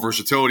more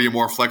versatility and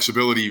more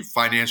flexibility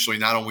financially,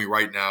 not only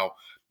right now,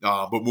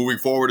 but moving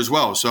forward as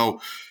well. So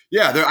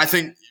yeah, I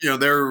think,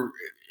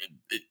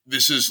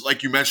 this is,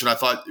 like you mentioned, I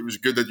thought it was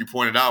good that you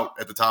pointed out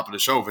at the top of the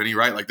show, Vinny,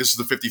 right? Like, this is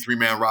the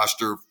 53-man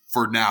roster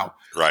for now.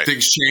 Right.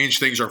 Things change,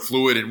 things are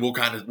fluid, and we'll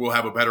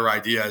have a better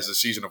idea as the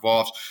season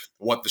evolves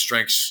what the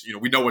strengths,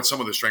 we know what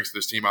some of the strengths of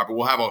this team are, but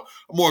we'll have a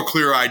more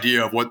clear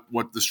idea of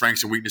what the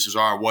strengths and weaknesses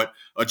are, what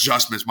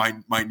adjustments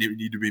might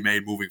need to be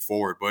made moving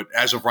forward. But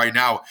as of right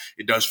now,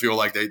 it does feel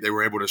like they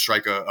were able to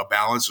strike a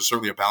balance, or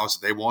certainly a balance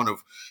that they want,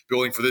 of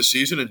building for this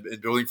season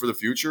and building for the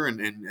future,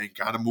 and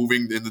kind of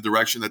moving in the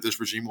direction that this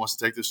regime wants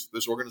to take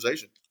this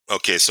organization.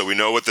 Okay, so we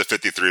know what the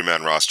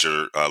 53-man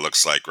roster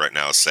looks like right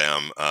now,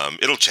 Sam.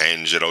 It'll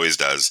change. It always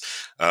does.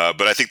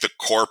 But I think the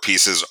core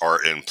pieces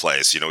are in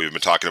place. We've been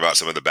talking about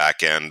some of the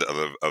back end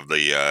of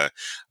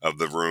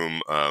the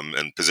room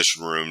and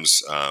position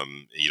rooms.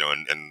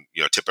 And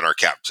tipping our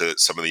cap to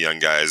some of the young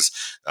guys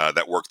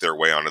that work their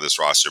way onto this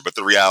roster. But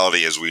the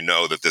reality is, we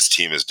know that this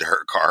team is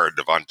Derek Carr,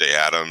 Devontae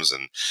Adams,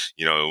 and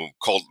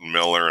Colton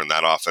Miller and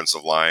that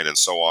offensive line, and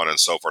so on and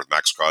so forth.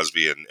 Max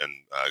Crosby and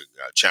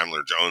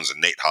Chandler Jones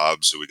and Nate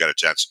Hobbs, who we got a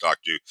chance to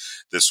talk to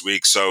this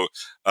week. So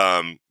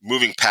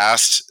moving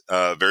past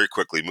some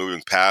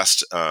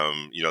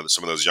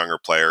of those younger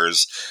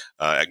players,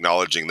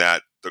 acknowledging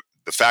that,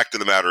 the fact of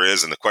the matter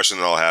is, and the question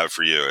that I'll have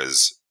for you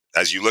is,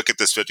 as you look at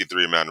this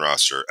 53-man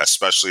roster,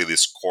 especially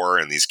this core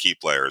and these key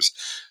players,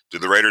 do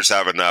the Raiders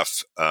have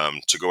enough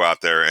to go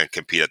out there and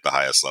compete at the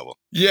highest level?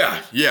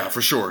 Yeah,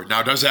 for sure.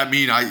 Now, does that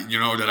mean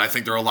that I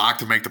think they're a lock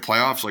to make the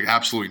playoffs? Like,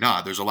 absolutely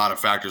not. There's a lot of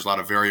factors, a lot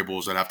of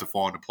variables that have to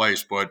fall into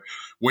place. But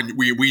when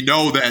we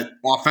know that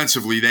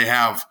offensively they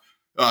have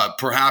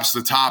perhaps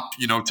the top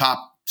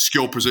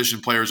skill position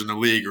players in the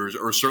league,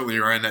 or certainly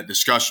are in that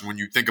discussion when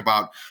you think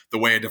about the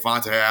way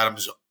Devontae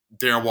Adams,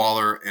 Darren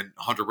Waller, and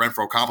Hunter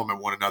Renfrow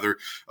complement one another.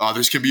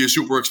 This can be a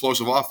super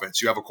explosive offense.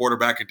 You have a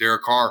quarterback in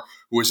Derek Carr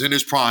who was in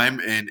his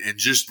prime and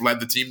just led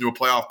the team to a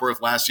playoff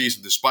berth last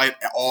season, despite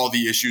all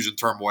the issues and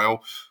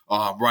turmoil.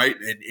 Right.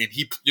 And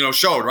he,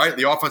 showed, right.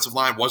 The offensive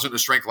line wasn't a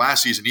strength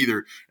last season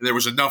either. And there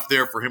was enough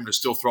there for him to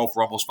still throw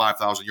for almost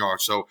 5,000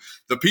 yards. So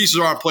the pieces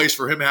are in place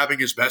for him having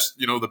his best,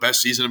 the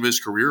best season of his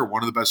career,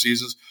 one of the best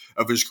seasons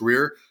of his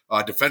career.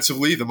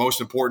 Defensively, the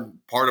most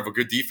important part of a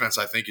good defense,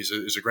 I think,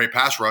 is a great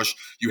pass rush.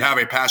 You have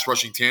a pass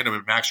rushing tandem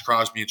in Max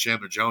Crosby and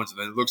Chandler Jones. And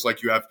then it looks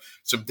like you have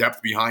some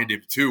depth behind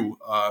him too,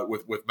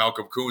 with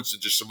Malcolm Kuntz,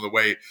 and just some of the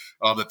way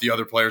that the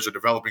other players are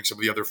developing, some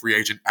of the other free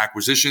agent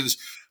acquisitions.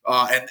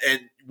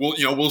 And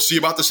we'll see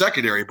about the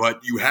secondary, but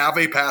you have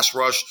a pass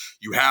rush,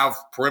 you have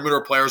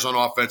perimeter players on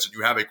offense, and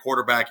you have a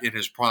quarterback in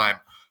his prime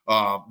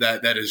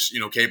that is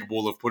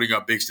capable of putting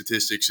up big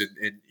statistics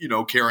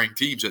and carrying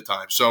teams at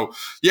times. So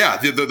yeah,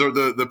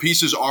 the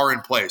pieces are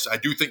in place. I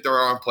do think they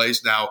are in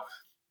place now.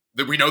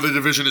 That we know the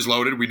division is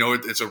loaded. We know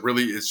there's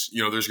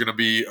going to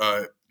be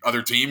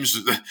other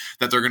teams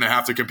that they're going to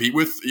have to compete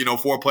with,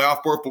 for a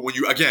playoff berth. But when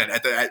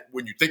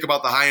you think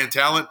about the high end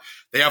talent,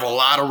 they have a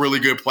lot of really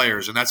good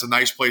players, and that's a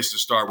nice place to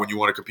start when you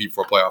want to compete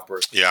for a playoff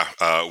berth. Yeah,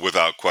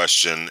 without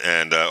question.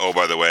 And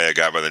by the way, a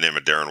guy by the name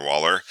of Darren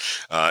Waller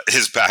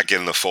is back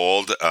in the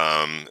fold.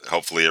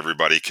 Hopefully,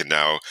 everybody can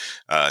now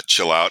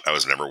chill out. I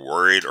was never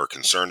worried or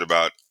concerned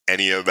about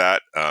any of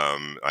that.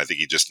 I think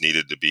he just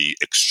needed to be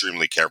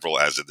extremely careful,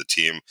 as did the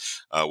team,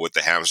 with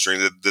the hamstring.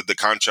 The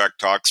contract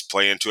talks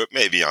play into it,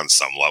 maybe on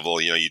some level.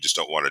 You just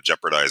don't want to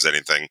jeopardize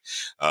anything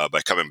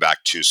by coming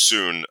back too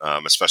soon,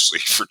 especially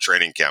for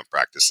training camp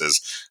practices.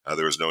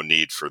 There was no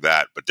need for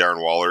that. But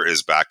Darren Waller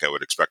is back. I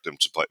would expect him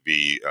to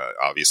be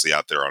obviously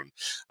out there on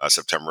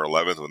September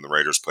 11th when the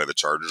Raiders play the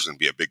Chargers, and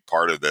be a big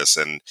part of this.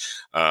 And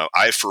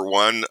I, for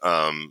one,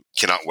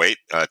 cannot wait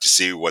to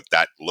see what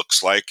that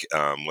looks like,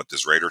 what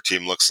this Raider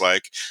team looks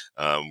like.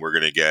 We're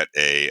going to get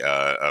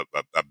a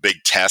big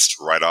test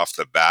right off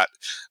the bat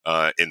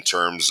in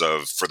terms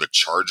of, for the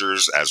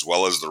Chargers as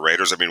well as the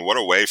Raiders. I mean, what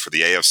a way for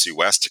the AFC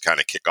West to kind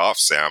of kick off,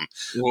 Sam,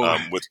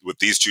 with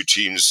these two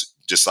teams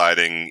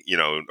deciding,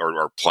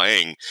 or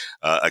playing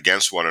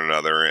against one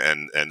another,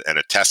 and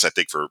a test, I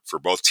think, for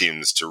both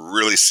teams to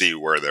really see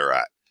where they're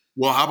at.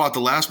 Well, how about the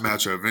last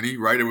matchup, Vinny?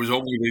 Right, it was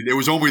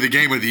only the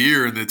game of the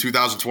year in the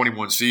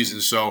 2021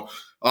 season. So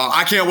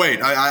I can't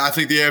wait. I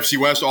think the AFC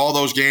West, all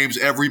those games,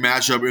 every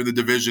matchup in the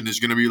division is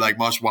going to be like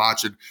must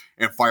watch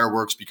and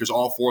fireworks, because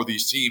all four of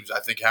these teams, I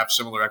think, have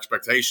similar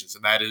expectations,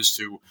 and that is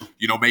to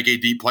make a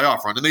deep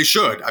playoff run, and they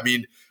should. I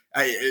mean,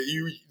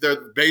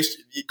 they're based.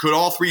 Could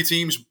all three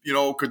teams,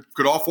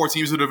 could all four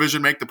teams in the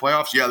division make the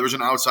playoffs? Yeah, there's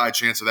an outside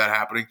chance of that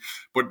happening,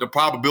 but the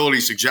probability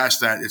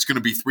suggests that it's going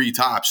to be three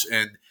tops,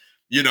 and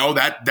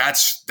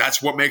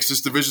that's what makes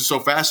this division so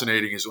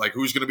fascinating, is like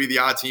who's going to be the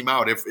odd team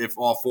out if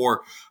all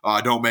four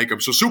don't make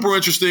them. So super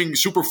interesting,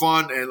 super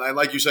fun, and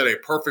like you said, a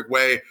perfect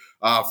way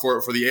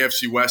for the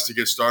AFC West to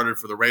get started,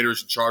 for the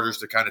Raiders and Chargers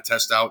to kind of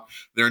test out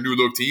their new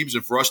look teams,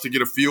 and for us to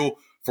get a feel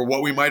for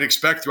what we might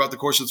expect throughout the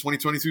course of the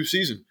 2022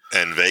 season.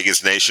 And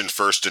Vegas Nation,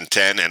 1st and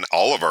 10, and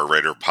all of our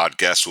Raider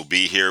podcasts will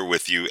be here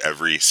with you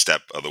every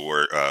step of the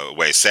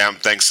way. Sam,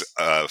 thanks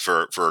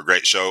for a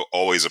great show.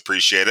 Always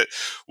appreciate it.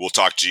 We'll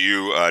talk to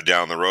you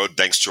down the road.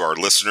 Thanks to our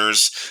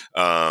listeners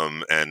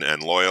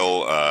and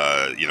loyal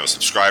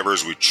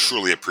subscribers. We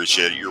truly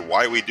appreciate it. You're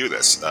why we do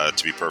this,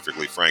 to be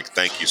perfectly frank.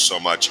 Thank you so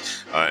much.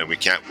 And we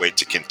can't wait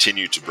to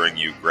continue to bring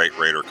you great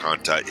Raider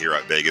content here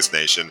at Vegas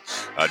Nation.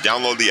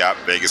 Download the app,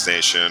 Vegas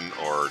Nation,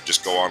 or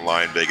just go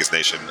online,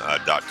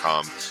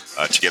 vegasnation.com,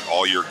 to get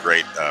all your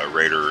great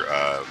Raider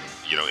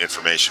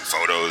information,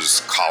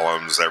 photos,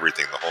 columns,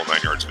 everything, the whole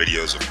 9 yards,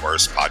 videos, of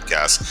course,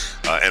 podcasts.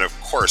 And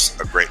of course,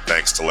 a great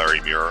thanks to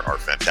Larry Muir, our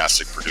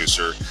fantastic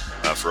producer,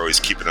 for always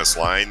keeping us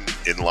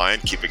in line,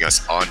 keeping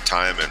us on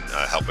time, and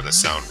helping us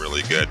sound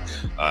really good.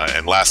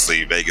 And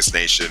lastly, Vegas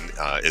Nation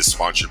is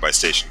sponsored by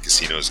Station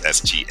Casinos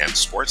STN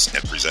Sports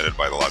and presented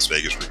by the Las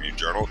Vegas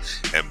Review-Journal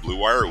and Blue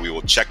Wire. We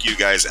will check you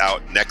guys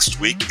out next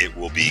week. It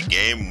will be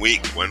game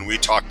week when we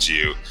talk to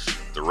you.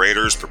 The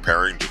Raiders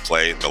preparing to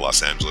play the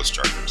Los Angeles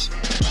Chargers.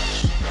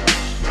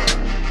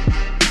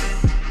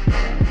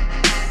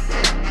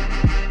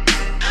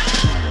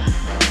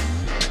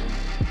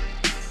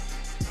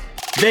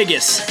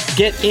 Vegas,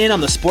 get in on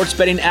the sports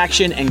betting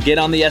action and get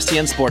on the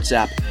STN Sports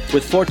app.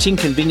 With 14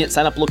 convenient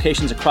sign-up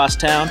locations across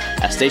town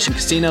at Station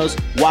Casinos,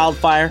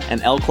 Wildfire,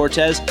 and El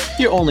Cortez,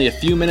 you're only a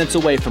few minutes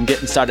away from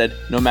getting started,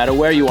 no matter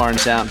where you are in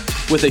town.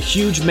 With a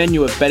huge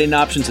menu of betting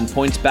options and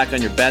points back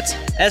on your bets,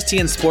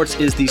 STN Sports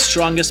is the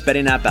strongest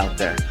betting app out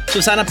there. So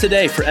sign up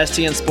today for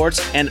STN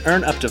Sports and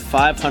earn up to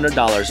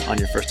 $500 on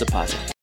your first deposit.